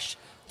trash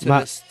to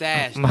the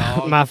stash,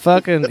 dog. my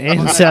fucking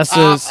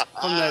ancestors.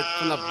 From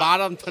the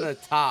bottom to the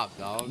top,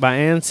 dog. My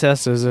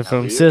ancestors are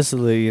from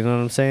Sicily. You know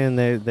what I'm saying?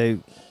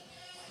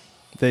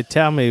 They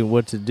tell me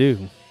what to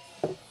do.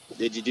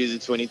 Did you do the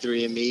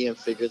 23andMe and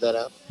figure that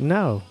out?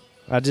 No,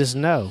 I just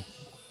know.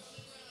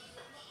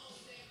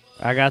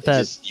 I got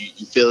that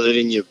You feel it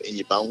in your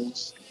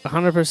bones.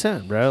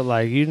 100%, bro.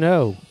 Like you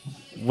know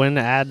when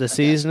to add the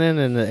seasoning,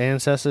 and the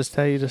ancestors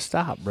tell you to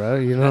stop, bro.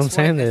 You know what I'm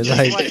saying? That's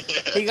Like why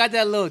he got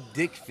that little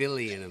dick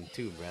Philly in him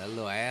too, bro. A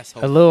little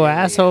asshole. a little Philly in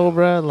asshole, him.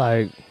 bro.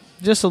 Like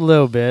just a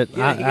little bit.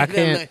 Yeah, I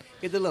can't.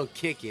 Get the little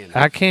kick in.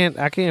 I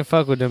can't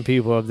fuck with them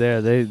people up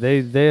there.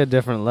 They a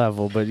different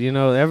level. But you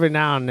know, every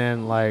now and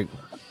then, like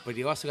But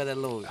you also got that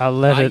little I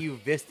let Bayou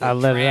Vista I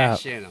let it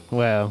trash out. in him.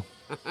 Well,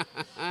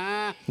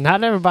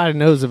 not everybody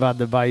knows about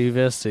the Bayou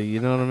Vista. You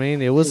know what I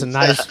mean? It was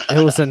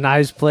a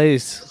nice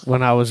place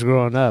when I was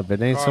growing up.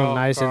 It ain't so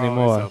nice Carl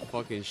anymore, is a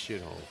fucking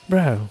shithole.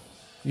 bro.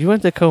 You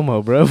went to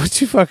Como, bro. What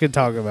you fucking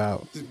talking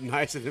about? It's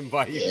nicer than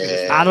Bayou Yeah.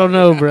 Vista. I don't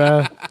know,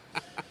 bro.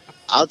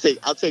 I'll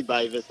take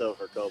Bayou Vista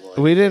over Como.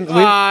 We didn't.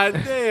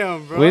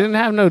 Damn, bro. We didn't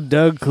have no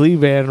Doug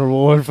Cleveland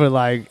reward for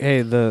like,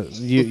 hey,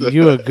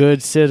 you a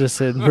good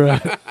citizen, bro.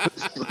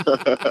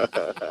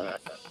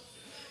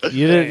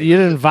 You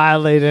didn't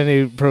violate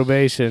any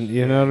probation.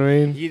 You know what I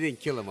mean? You didn't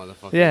kill a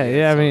motherfucker.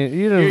 Yeah. I mean,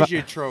 you didn't. Here's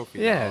your trophy.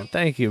 Yeah, dog.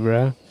 thank you,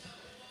 bro.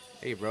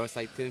 Hey, bro, it's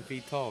like 10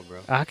 feet tall, bro.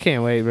 I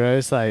can't wait, bro.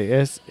 It's like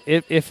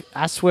if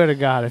I swear to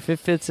God, if it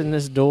fits in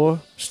this door,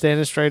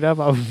 standing straight up,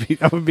 I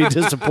would be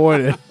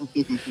disappointed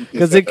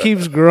because it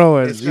keeps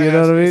growing. You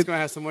know what I mean? It's gonna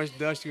have so much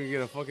dust you're gonna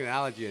get a fucking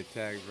allergy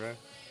attack, bro.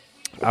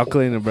 I'll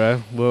clean it,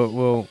 bro.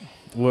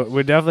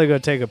 We're definitely gonna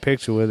take a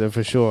picture with it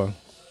for sure.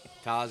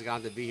 Tyler's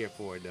got to be here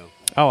for it though.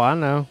 Oh, I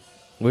know.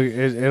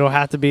 It'll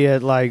have to be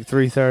at like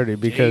 3:30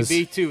 because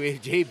JB too.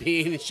 If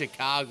JB in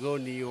Chicago,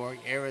 New York,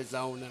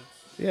 Arizona.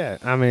 yeah,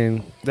 I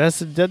mean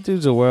that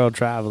dude's a world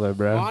traveler,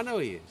 bro. Oh, I know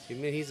he is. I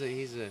mean,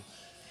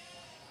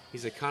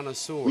 he's a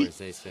connoisseur, as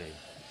they say.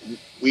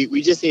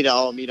 We just need to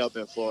all meet up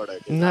in Florida.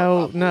 'Cause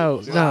No.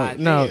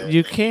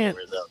 You can't.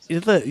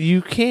 Look,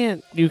 you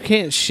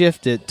can't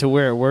shift it to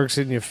where it works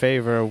in your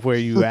favor of where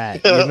you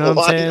at. You know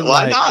what I'm saying?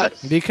 Why Like, not?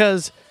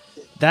 Because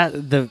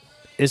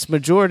it's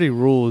majority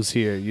rules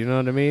here. You know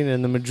what I mean?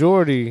 And the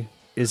majority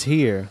is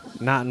here,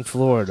 not in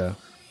Florida.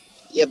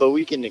 Yeah, but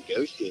we can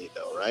negotiate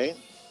though, right?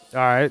 All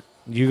right.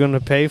 You gonna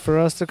pay for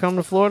us to come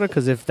to Florida?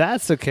 Because if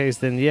that's the case,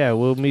 then yeah,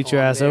 we'll meet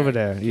your I'm ass there. over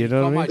there. You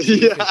know Call what I my mean?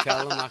 chief and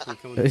tell him I can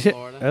come to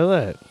Florida. Hey,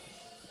 look.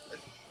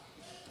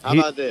 How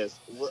about this?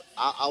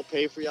 I'll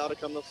pay for y'all to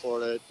come to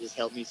Florida. Just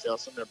help me sell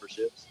some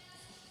memberships,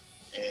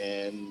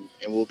 and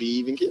we'll be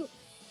even killed.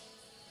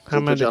 How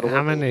We'll put y'all to many?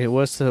 How work. many?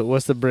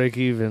 What's the break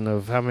even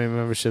of how many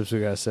memberships we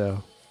got to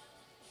sell?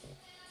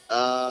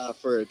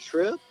 For a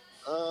trip,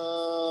 do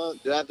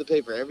I have to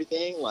pay for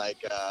everything? Like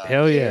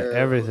Hell yeah, air,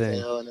 everything.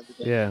 hotel, and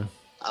everything? Yeah.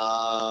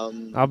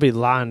 Um, I'll be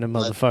lying to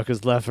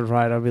motherfuckers left and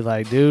right. I'll be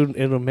like, dude,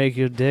 it'll make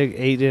your dick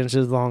 8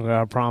 inches longer.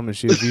 I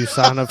promise you. If you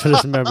sign up for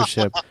this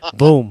membership,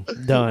 boom,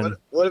 done.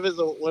 what if it's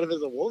a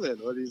woman?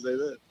 What do you say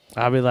then?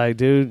 I'll be like,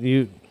 dude,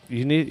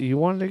 you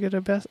wanted to get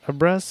a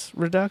breast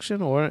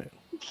reduction or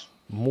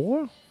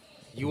more?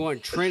 You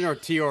want Trent or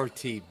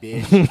TRT,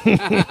 bitch?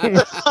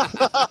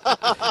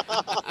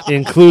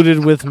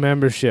 Included with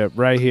membership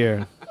right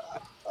here.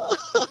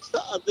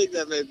 I think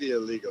that may be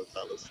illegal,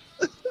 fellas.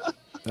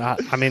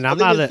 I mean, I I'm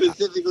think not. it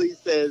specifically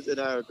says in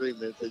our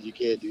agreement that you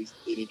can't do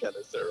any kind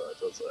of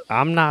steroids whatsoever.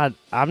 I'm not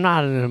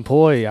an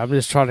employee. I'm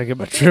just trying to get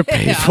my trip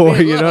paid Yeah, for. I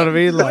mean, You know what I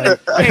mean? Like,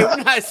 Hey, we're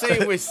not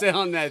saying we're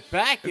selling that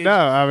package. No,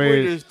 I we're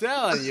mean- just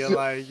telling you,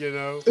 like, you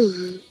know.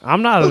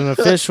 I'm not an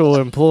official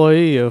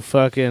employee of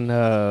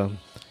fucking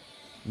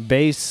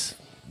base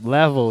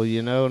level.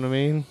 You know what I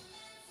mean?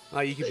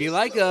 You can be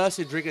like us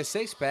and drink a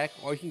 6-pack,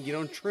 or you can get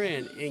on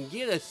Trend and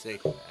get a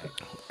 6-pack.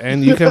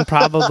 And you can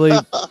probably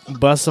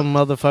bust some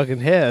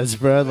motherfucking heads,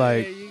 bro.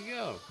 Like there you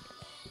go.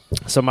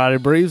 somebody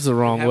breathes the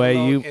wrong Have way. a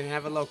little, You, and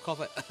have a little cough.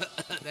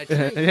 That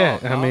Trend yeah.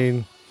 call, I dog.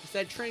 mean, It's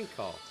that Trend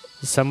call.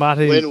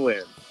 somebody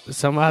Win-win.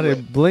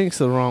 Win. blinks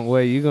the wrong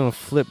way, you're gonna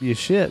flip your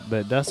shit.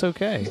 But that's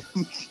okay.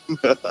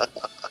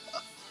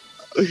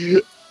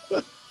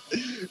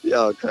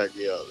 Y'all crack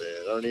me up, man.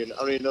 I don't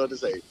even know what to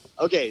say.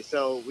 Okay,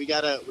 so we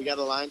gotta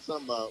line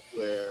something up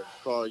where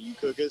Carl, you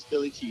cook us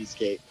Philly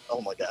cheesecake. Oh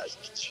my gosh,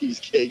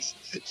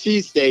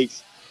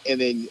 cheesesteaks,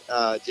 and then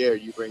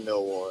Jared, you bring the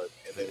award,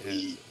 and then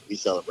we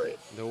celebrate.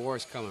 The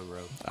war's coming, bro.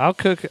 I'll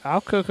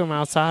cook them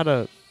outside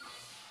a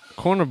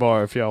corner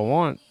bar if y'all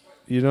want.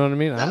 You know what I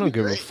mean? I That'd don't be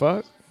give a great.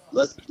 fuck.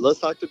 Let's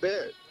talk to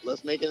Barrett.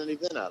 Let's make an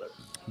event out of it.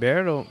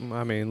 Barrett,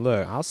 I mean,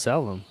 look, I'll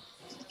sell them.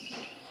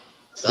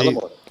 Sell them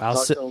on it. I'll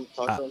Talk sit- to him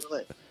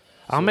tonight.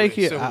 I'll So make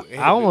wait, you. so, I hey,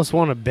 almost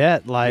want to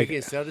bet We like.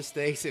 can sell the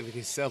steaks and we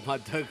can sell my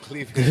Doug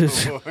Cleveland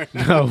award.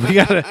 No,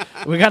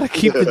 we gotta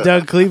keep the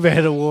Doug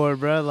Cleveland award,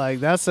 bro. Like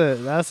that's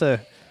a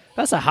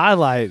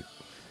highlight.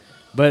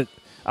 But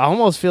I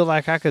almost feel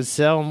like I could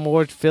sell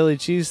more Philly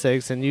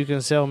cheesesteaks than you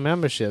can sell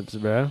memberships,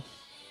 bro.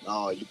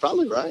 No, you're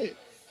probably right.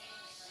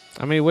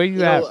 I mean, where you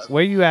You at? know,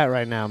 Where you at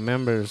right now?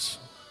 Members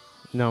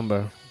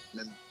number,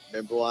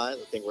 Remember why?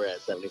 I think we're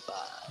at 75.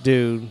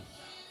 dude.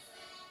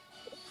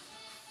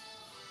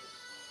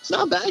 It's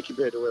not bad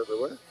compared to where we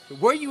were.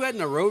 Where you at in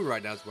the road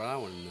right now is what I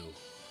want to know.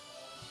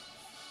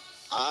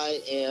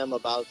 I am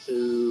about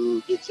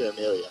to get to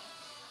Amelia.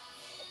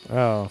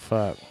 Oh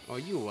fuck! Oh,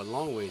 you were a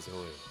long ways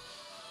away.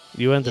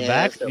 You went the Yeah,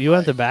 back. still You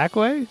went right. the back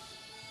way,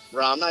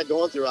 Bro, I'm not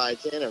going through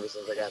I-10 ever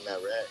since I got in that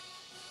wreck.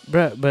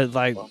 bro. But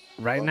like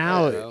right well,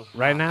 now, yeah.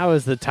 right now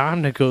is the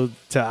time to go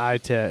to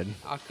I-10.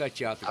 I'll cut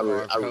you out the I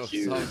car, I bro.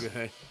 It's all refuse.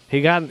 good.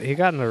 He got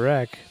in a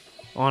wreck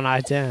on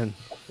I-10.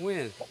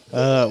 When?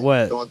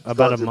 What? Going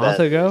About a through month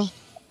that ago? news.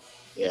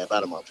 Yeah,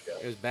 about a month ago.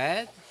 It was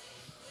bad?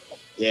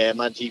 Yeah,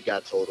 my Jeep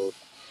got totaled.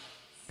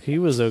 He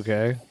was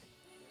okay.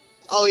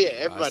 Oh yeah,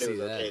 everybody see was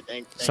that. okay.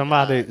 Thank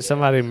Somebody God, yeah.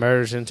 somebody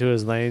merged into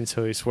his lane,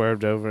 so he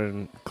swerved over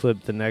and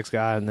clipped the next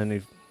guy, and then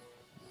he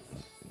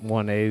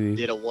 180.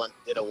 did a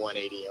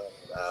 180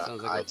 on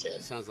Sounds like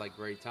I-10. sounds like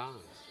great times.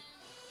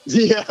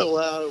 Yeah,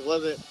 well, it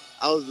wasn't.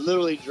 I was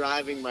literally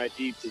driving my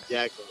Jeep to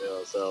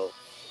Jacksonville, so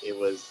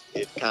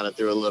it kind of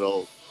threw a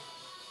little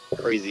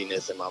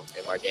craziness in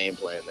my game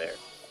plan there.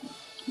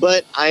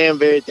 But I am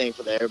very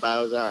thankful that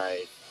everybody was all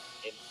right.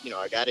 And,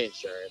 I got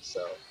insurance,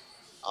 so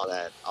all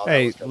that.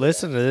 Hey, was covered.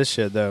 listen to this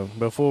shit though.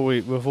 Before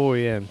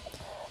we end,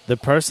 the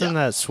person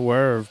that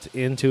swerved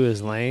into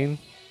his lane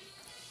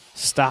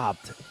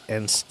stopped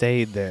and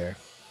stayed there,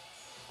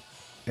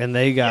 and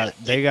they got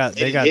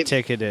hit me.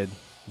 ticketed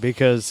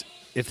because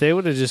if they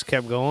would have just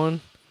kept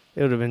going,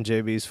 it would have been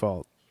JB's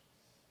fault.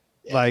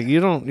 Yeah. Like you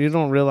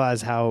don't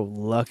realize how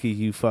lucky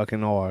you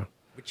fucking are.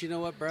 But you know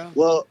what, bro?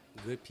 Well,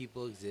 Good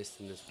people exist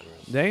in this world.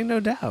 There ain't no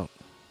doubt.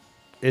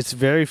 It's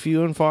very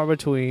few and far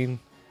between,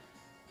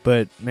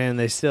 but man,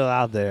 they still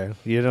out there.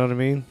 You know what I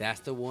mean? That's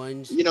the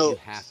ones You know- you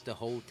have to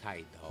hold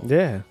tight, dog.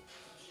 Yeah.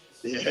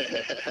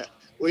 yeah.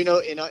 Well,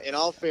 in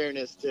all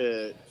fairness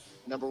to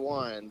number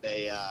one,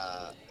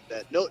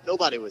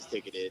 nobody was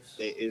ticketed.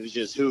 It was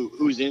just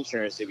whose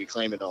insurance they be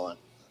claiming on,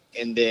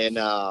 and then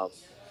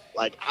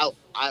like I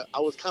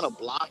was kind of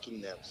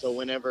blocking them. So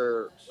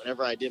whenever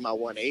I did my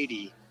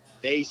 180,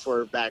 they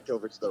swerved back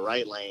over to the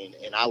right lane,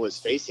 and I was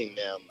facing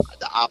them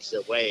the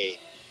opposite way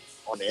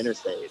on the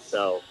interstate.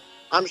 So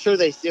I'm sure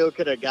they still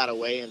could have got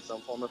away in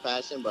some form or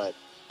fashion, but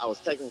I was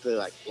technically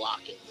like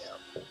blocking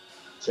them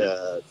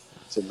to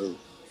move.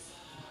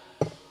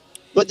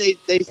 But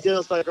they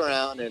still stuck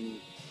around, and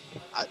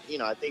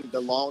I think the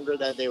longer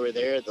that they were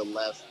there, the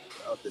less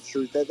of the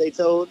truth that they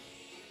told.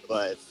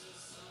 But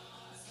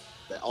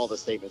all the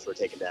statements were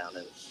taken down,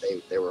 and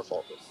they were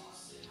faulted.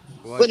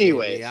 Well, But JB,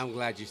 anyways. I'm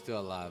glad you're still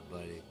alive,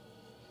 buddy.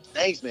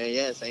 Thanks, man.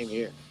 Yeah, same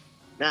here.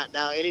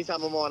 Now,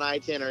 anytime I'm on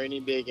I-10 or any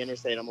big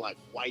interstate, I'm like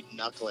white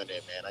knuckling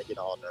it, man. I get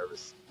all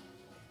nervous.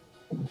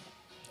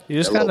 You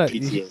just That little gotta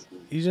PTSD.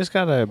 you just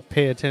gotta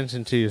pay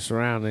attention to your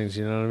surroundings.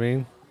 You know what I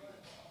mean?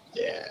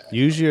 Yeah.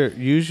 Use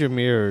your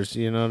mirrors.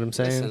 You know what I'm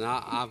saying? Listen,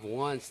 I've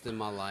once in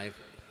my life,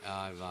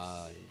 I've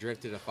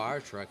drifted a fire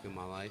truck in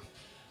my life.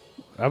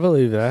 I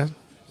believe that.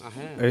 I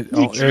have.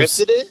 You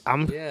drifted it?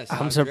 I'm Yes, I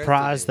I'm drifted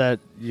surprised it. that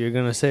you're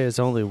gonna say it's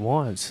only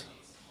once.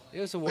 It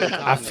was a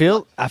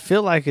one-time. I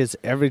feel like it's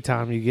every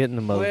time you get in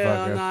the Well,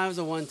 motherfucker. no, it was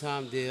a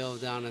one-time deal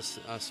down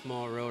a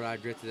small road. I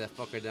drifted that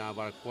fucker down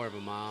about a quarter of a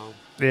mile.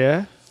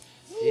 Yeah.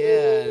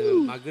 Yeah,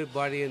 and my good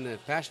buddy in the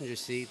passenger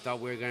seat thought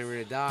we were going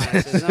to die.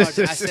 I said, no. I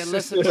said,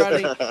 listen,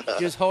 buddy,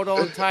 just hold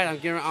on tight. I'm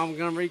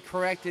gonna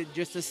recorrect it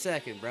just a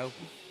second, bro.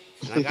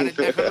 And I got it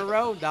back on the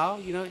road,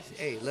 dog.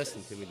 Hey,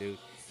 listen to me, dude.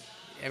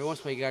 Every once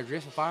in a while, you got to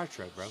drift a fire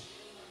truck, bro.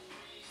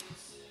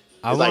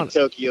 I It's like want.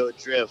 Tokyo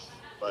Drift,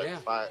 but Yeah.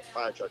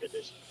 fire truck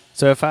edition.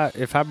 So if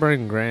I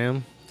bring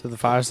Graham to the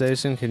fire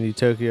station, can you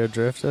Tokyo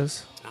drift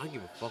us? I don't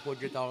give a fuck what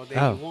drift all day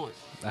Oh, you want.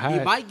 all You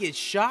right. might get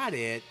shot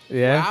at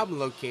Yeah. where I'm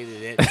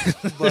located at,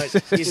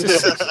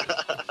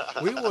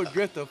 but we will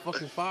drift a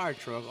fucking fire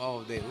truck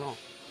all day long.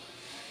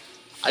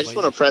 I just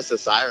want to press the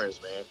sirens,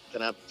 man.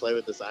 Can I play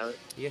with the sirens?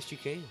 Yes, you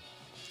can.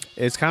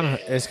 It's kind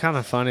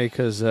of funny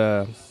because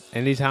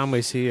anytime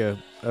we see a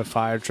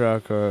fire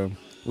truck or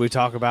we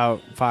talk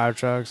about fire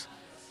trucks,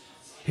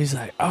 he's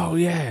like, "Oh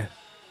yeah,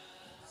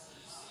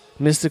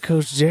 Mr.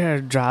 Coach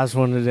Jared drives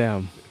one of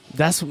them.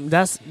 That's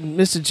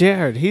Mr.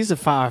 Jared. He's a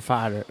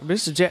firefighter.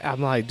 Mr. Jared."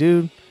 I'm like,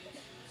 dude,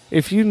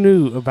 if you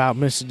knew about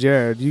Mr.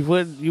 Jared, he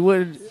wouldn't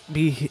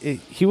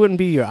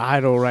be your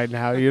idol right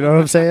now. You know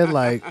what I'm saying?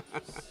 Like,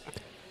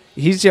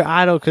 he's your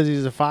idol because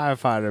he's a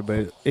firefighter.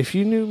 But if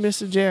you knew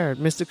Mr. Jared,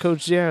 Mr.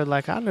 Coach Jared,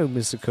 like I know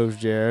Mr. Coach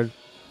Jared,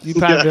 you'd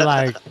probably be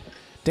like,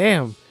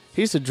 damn,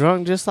 He's a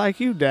drunk just like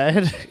you,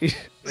 Dad.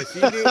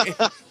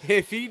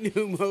 If he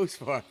knew most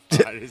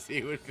firefighters,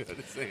 he would feel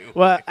the same way.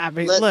 Well, I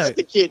mean, Let look,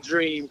 the kid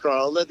dream,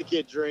 Carl. Let the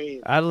kid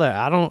dream. I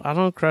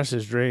don't crush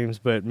his dreams,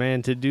 but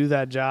man, to do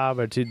that job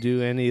or to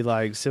do any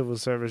like civil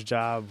service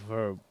job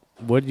for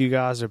what you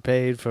guys are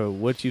paid for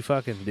what you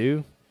fucking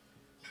do,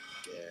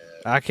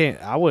 Yeah.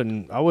 I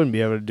wouldn't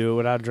be able to do it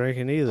without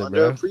drinking either,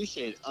 bro.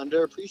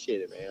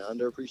 Underappreciated, man.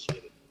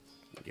 Underappreciated.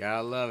 You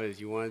gotta love it if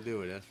you want to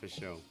do it. That's for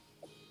sure.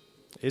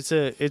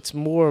 It's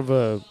more of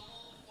a,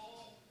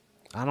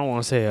 I don't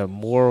want to say a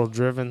moral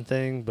driven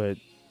thing, but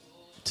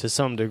to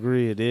some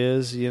degree it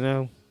is, you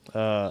know,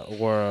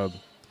 or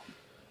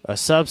a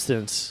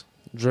substance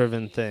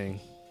driven thing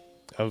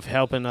of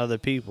helping other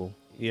people.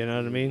 You know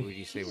what I mean? Would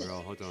you say we're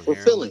all hooked on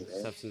Fulfilling, heroin,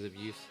 man. substance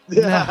abuse?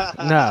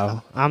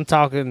 No, I'm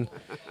talking,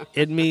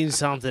 it means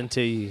something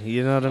to you.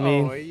 You know what I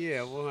mean? Oh yeah,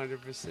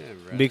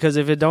 100%, bro. Because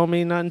if it don't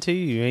mean nothing to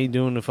you, you ain't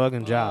doing the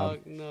fucking job.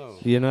 Fuck no.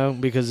 You know,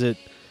 because it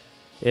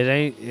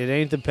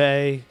ain't the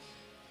pay.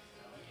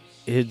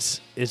 It's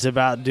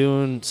about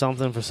doing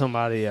something for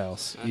somebody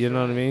else. That's you know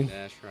right. what I mean?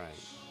 That's right.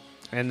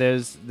 And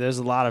there's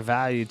a lot of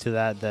value to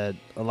that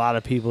a lot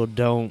of people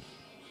don't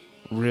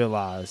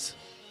realize.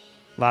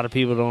 A lot of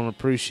people don't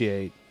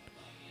appreciate.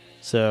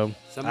 So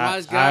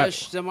Somebody's gotta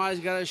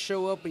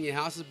show up when your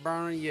house is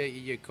burning,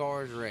 your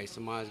car is wrecked.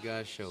 Somebody's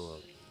gotta show up.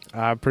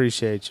 I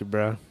appreciate you,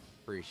 bro.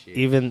 Appreciate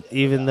it.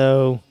 Even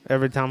though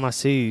every time I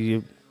see you,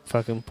 you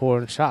fucking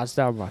pouring shots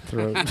down my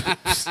throat.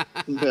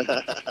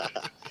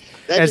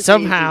 That And just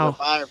somehow-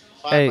 means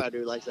he's a firefighter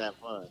who likes to have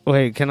fun.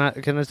 Wait, can I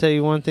tell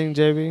you one thing,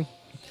 JB?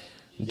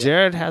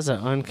 Jared has an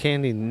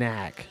uncanny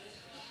knack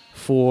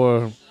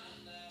for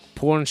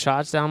pouring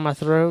shots down my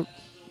throat,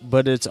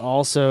 but it's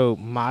also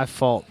my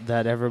fault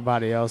that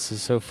everybody else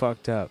is so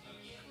fucked up.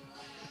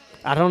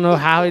 I don't know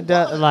how he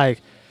does.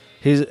 Like,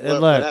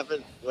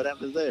 What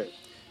happens there?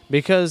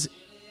 because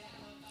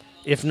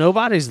if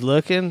nobody's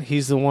looking,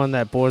 he's the one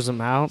that pours them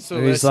out, So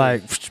and he's listen.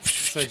 like.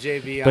 So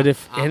JB, But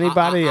if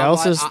anybody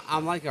else is-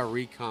 I'm like a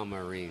recon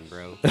marine,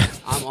 bro.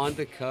 I'm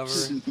undercover.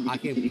 I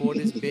can pull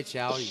this bitch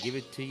out and give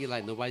it to you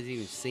like nobody's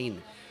even seen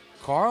it.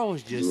 Carl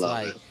was just Love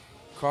like, it.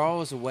 Carl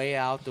was way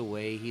out the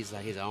way. He's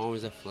like, his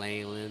arms are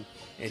flailing,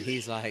 and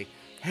he's like,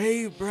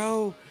 "Hey,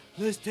 bro,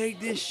 let's take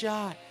this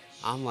shot."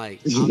 I'm like,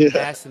 I'm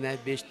passing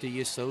that bitch to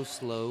you so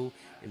slow,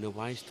 and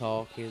nobody's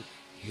talking.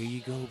 Here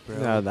you go,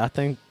 bro. No, I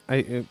think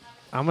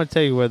I'm gonna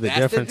tell you where the That's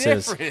difference the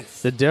is.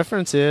 difference. The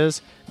difference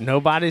is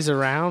nobody's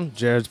around.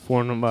 Jared's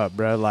pouring them up,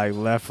 bro. Like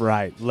left,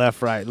 right. Look,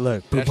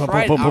 boom, That's boom,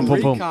 right. boom, boom, I'm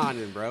boom, boom.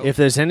 reconning, bro. If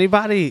there's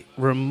anybody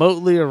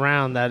remotely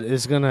around that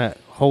is gonna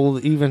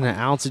hold even an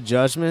ounce of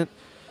judgment,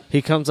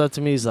 he comes up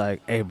to me. He's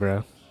like, "Hey,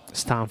 bro,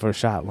 it's time for a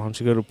shot. Why don't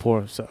you go to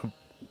pour? So,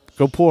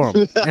 go pour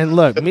them." And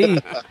look, me,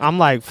 I'm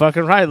like,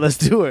 "Fucking right, let's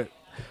do it."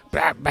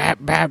 Bap, bap,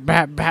 bap,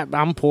 bap, bap.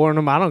 I'm pouring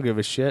them. I don't give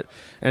a shit.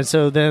 And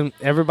so then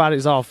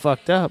everybody's all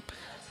fucked up.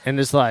 And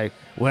it's like,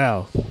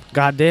 well,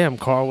 goddamn,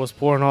 Carl was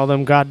pouring all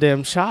them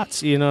goddamn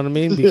shots. You know what I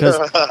mean? Because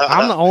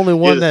I'm the only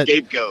one You're the that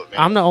scapegoat, man.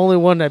 I'm the only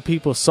one that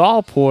people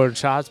saw pouring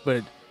shots.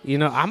 But you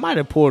know, I might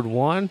have poured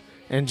one,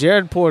 and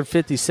Jared poured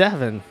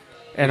 57.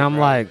 And I'm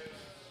bro. like,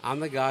 I'm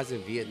the guys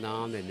in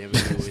Vietnam that never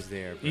knew it was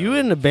there, bro. you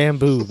in the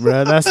bamboo,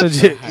 bro. That's what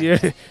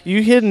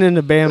you hidden in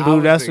the I bamboo.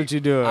 was That's the- what you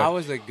doing. I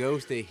was a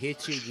ghost that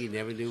hit you. You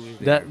never knew it was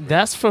there. bro.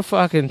 That's for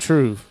fucking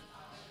truth.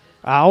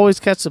 I always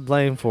catch the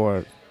blame for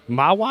it.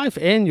 My wife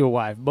and your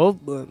wife both.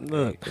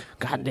 Look,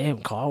 goddamn,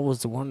 Carl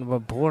was the one that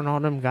was pouring all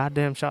them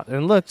goddamn shots.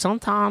 And look,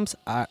 sometimes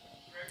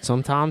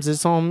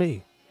it's on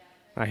me.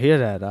 I hear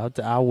that.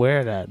 I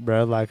wear that,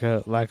 bro, like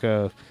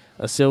a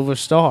silver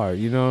star.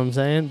 You know what I'm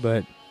saying?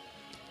 But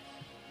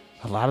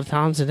a lot of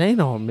times it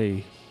ain't on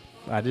me.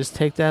 I just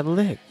take that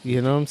lick.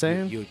 You know what I'm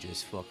saying? You'll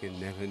just fucking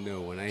never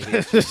know when I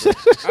hit you.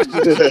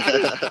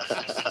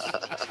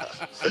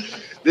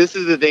 This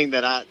is the thing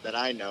that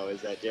I know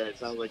is that Jared, it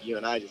sounds like you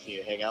and I just need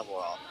to hang out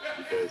more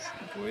often because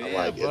Well, I'm yeah,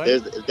 like, buddy.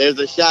 if there's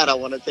a shot, I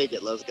want to take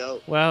it. Let's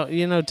go. Well,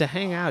 you know, to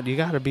hang out, you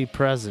got to be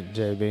present,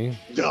 JB.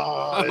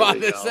 Oh, I'm there about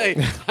we to go. say,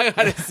 I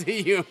gotta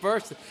see you in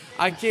person.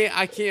 I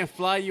can't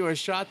fly you a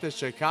shot to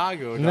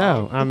Chicago.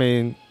 No, dog. I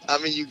mean, I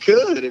mean, you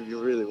could if you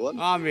really want.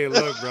 I mean,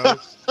 look, bro.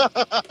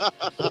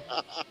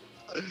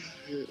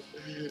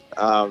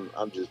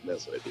 I'm just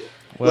messing with you.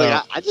 well,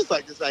 Look, I just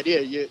like this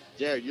idea.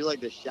 Jared, you're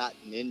like the shot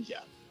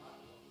ninja.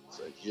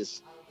 So you're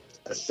just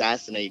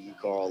assassinating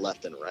Carl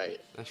left and right.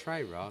 That's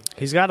right, Rob.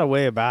 he's got a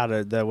way about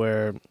it that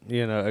where,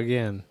 you know,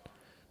 again,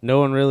 no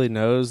one really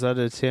knows that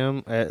it's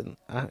him.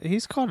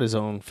 He's caught his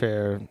own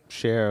fair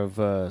share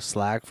of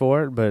slack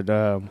for it, but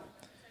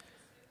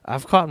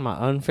I've caught my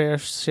unfair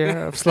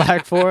share of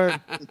slack for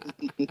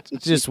it.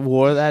 Just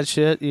wore that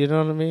shit, you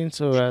know what I mean?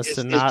 So as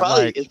to not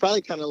like. It's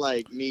probably kind of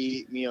like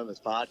me on this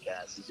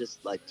podcast. It's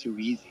just like too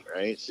easy,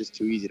 right? It's just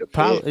too easy to pick.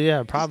 Probably,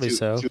 yeah, It's probably too,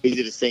 so. Too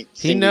easy to sing.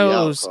 He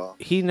knows.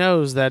 He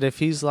knows that if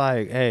he's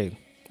like, "Hey,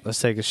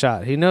 let's take a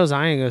shot," he knows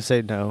I ain't gonna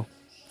say no.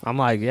 I'm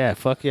like, "Yeah,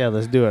 fuck yeah,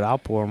 let's do it. I'll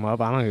pour him up.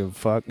 I don't give a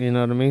fuck." You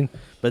know what I mean?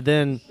 But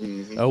then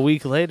Mm-hmm. a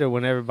week later,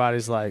 when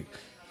everybody's like,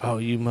 oh,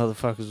 you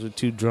motherfuckers were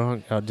too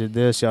drunk. Y'all did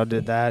this. Y'all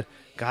did that.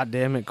 God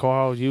damn it,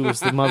 Carl. You was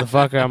the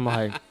motherfucker. I'm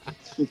like,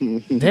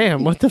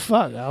 damn, what the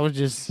fuck? I was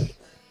just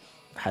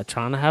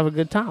trying to have a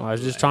good time. I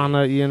was just trying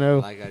to, you know.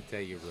 Like I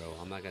tell you, bro,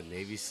 I'm like a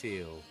Navy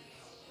SEAL.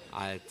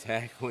 I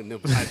attack when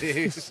nobody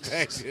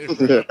expects it,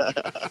 bro.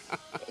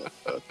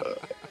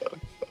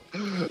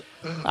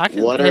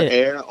 Water,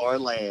 air, or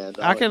land.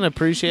 I can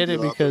appreciate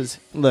it because,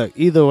 look,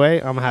 either way,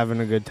 I'm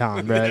having a good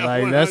time, bro.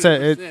 Like, that's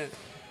it.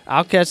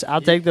 I'll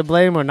take the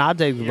blame or not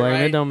take the blame.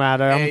 Right. It don't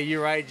matter. Hey,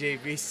 you're right,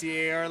 JB.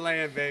 Sierra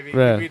land, baby.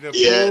 Right. It could be the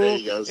pool. There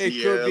you go.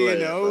 It could be in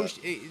the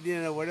ocean.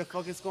 You know, where the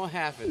fuck it's going to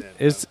happen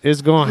at?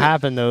 It's going to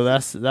happen, though.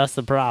 That's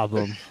the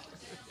problem.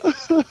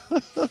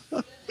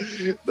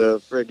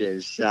 The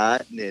freaking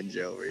Shot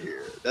Ninja over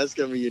here. That's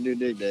gonna be your new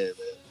nickname, man.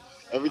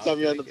 Every time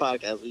you're on the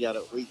podcast, we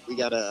gotta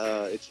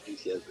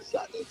introduce you as the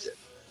Shot Ninja.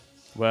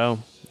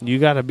 Well, you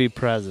got to be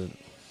present,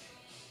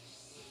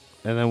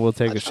 and then we'll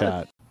take a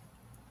shot.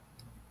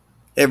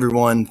 Hey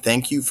everyone,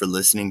 thank you for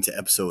listening to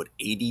episode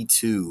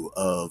 82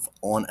 of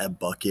On a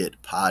Bucket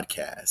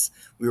podcast.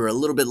 We were a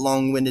little bit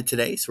long-winded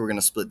today, so we're going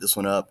to split this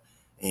one up,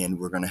 and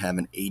we're going to have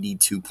an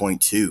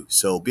 82.2.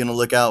 So be on the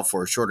lookout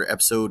for a shorter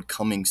episode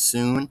coming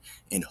soon,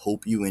 and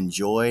hope you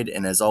enjoyed.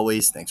 And as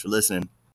always, thanks for listening.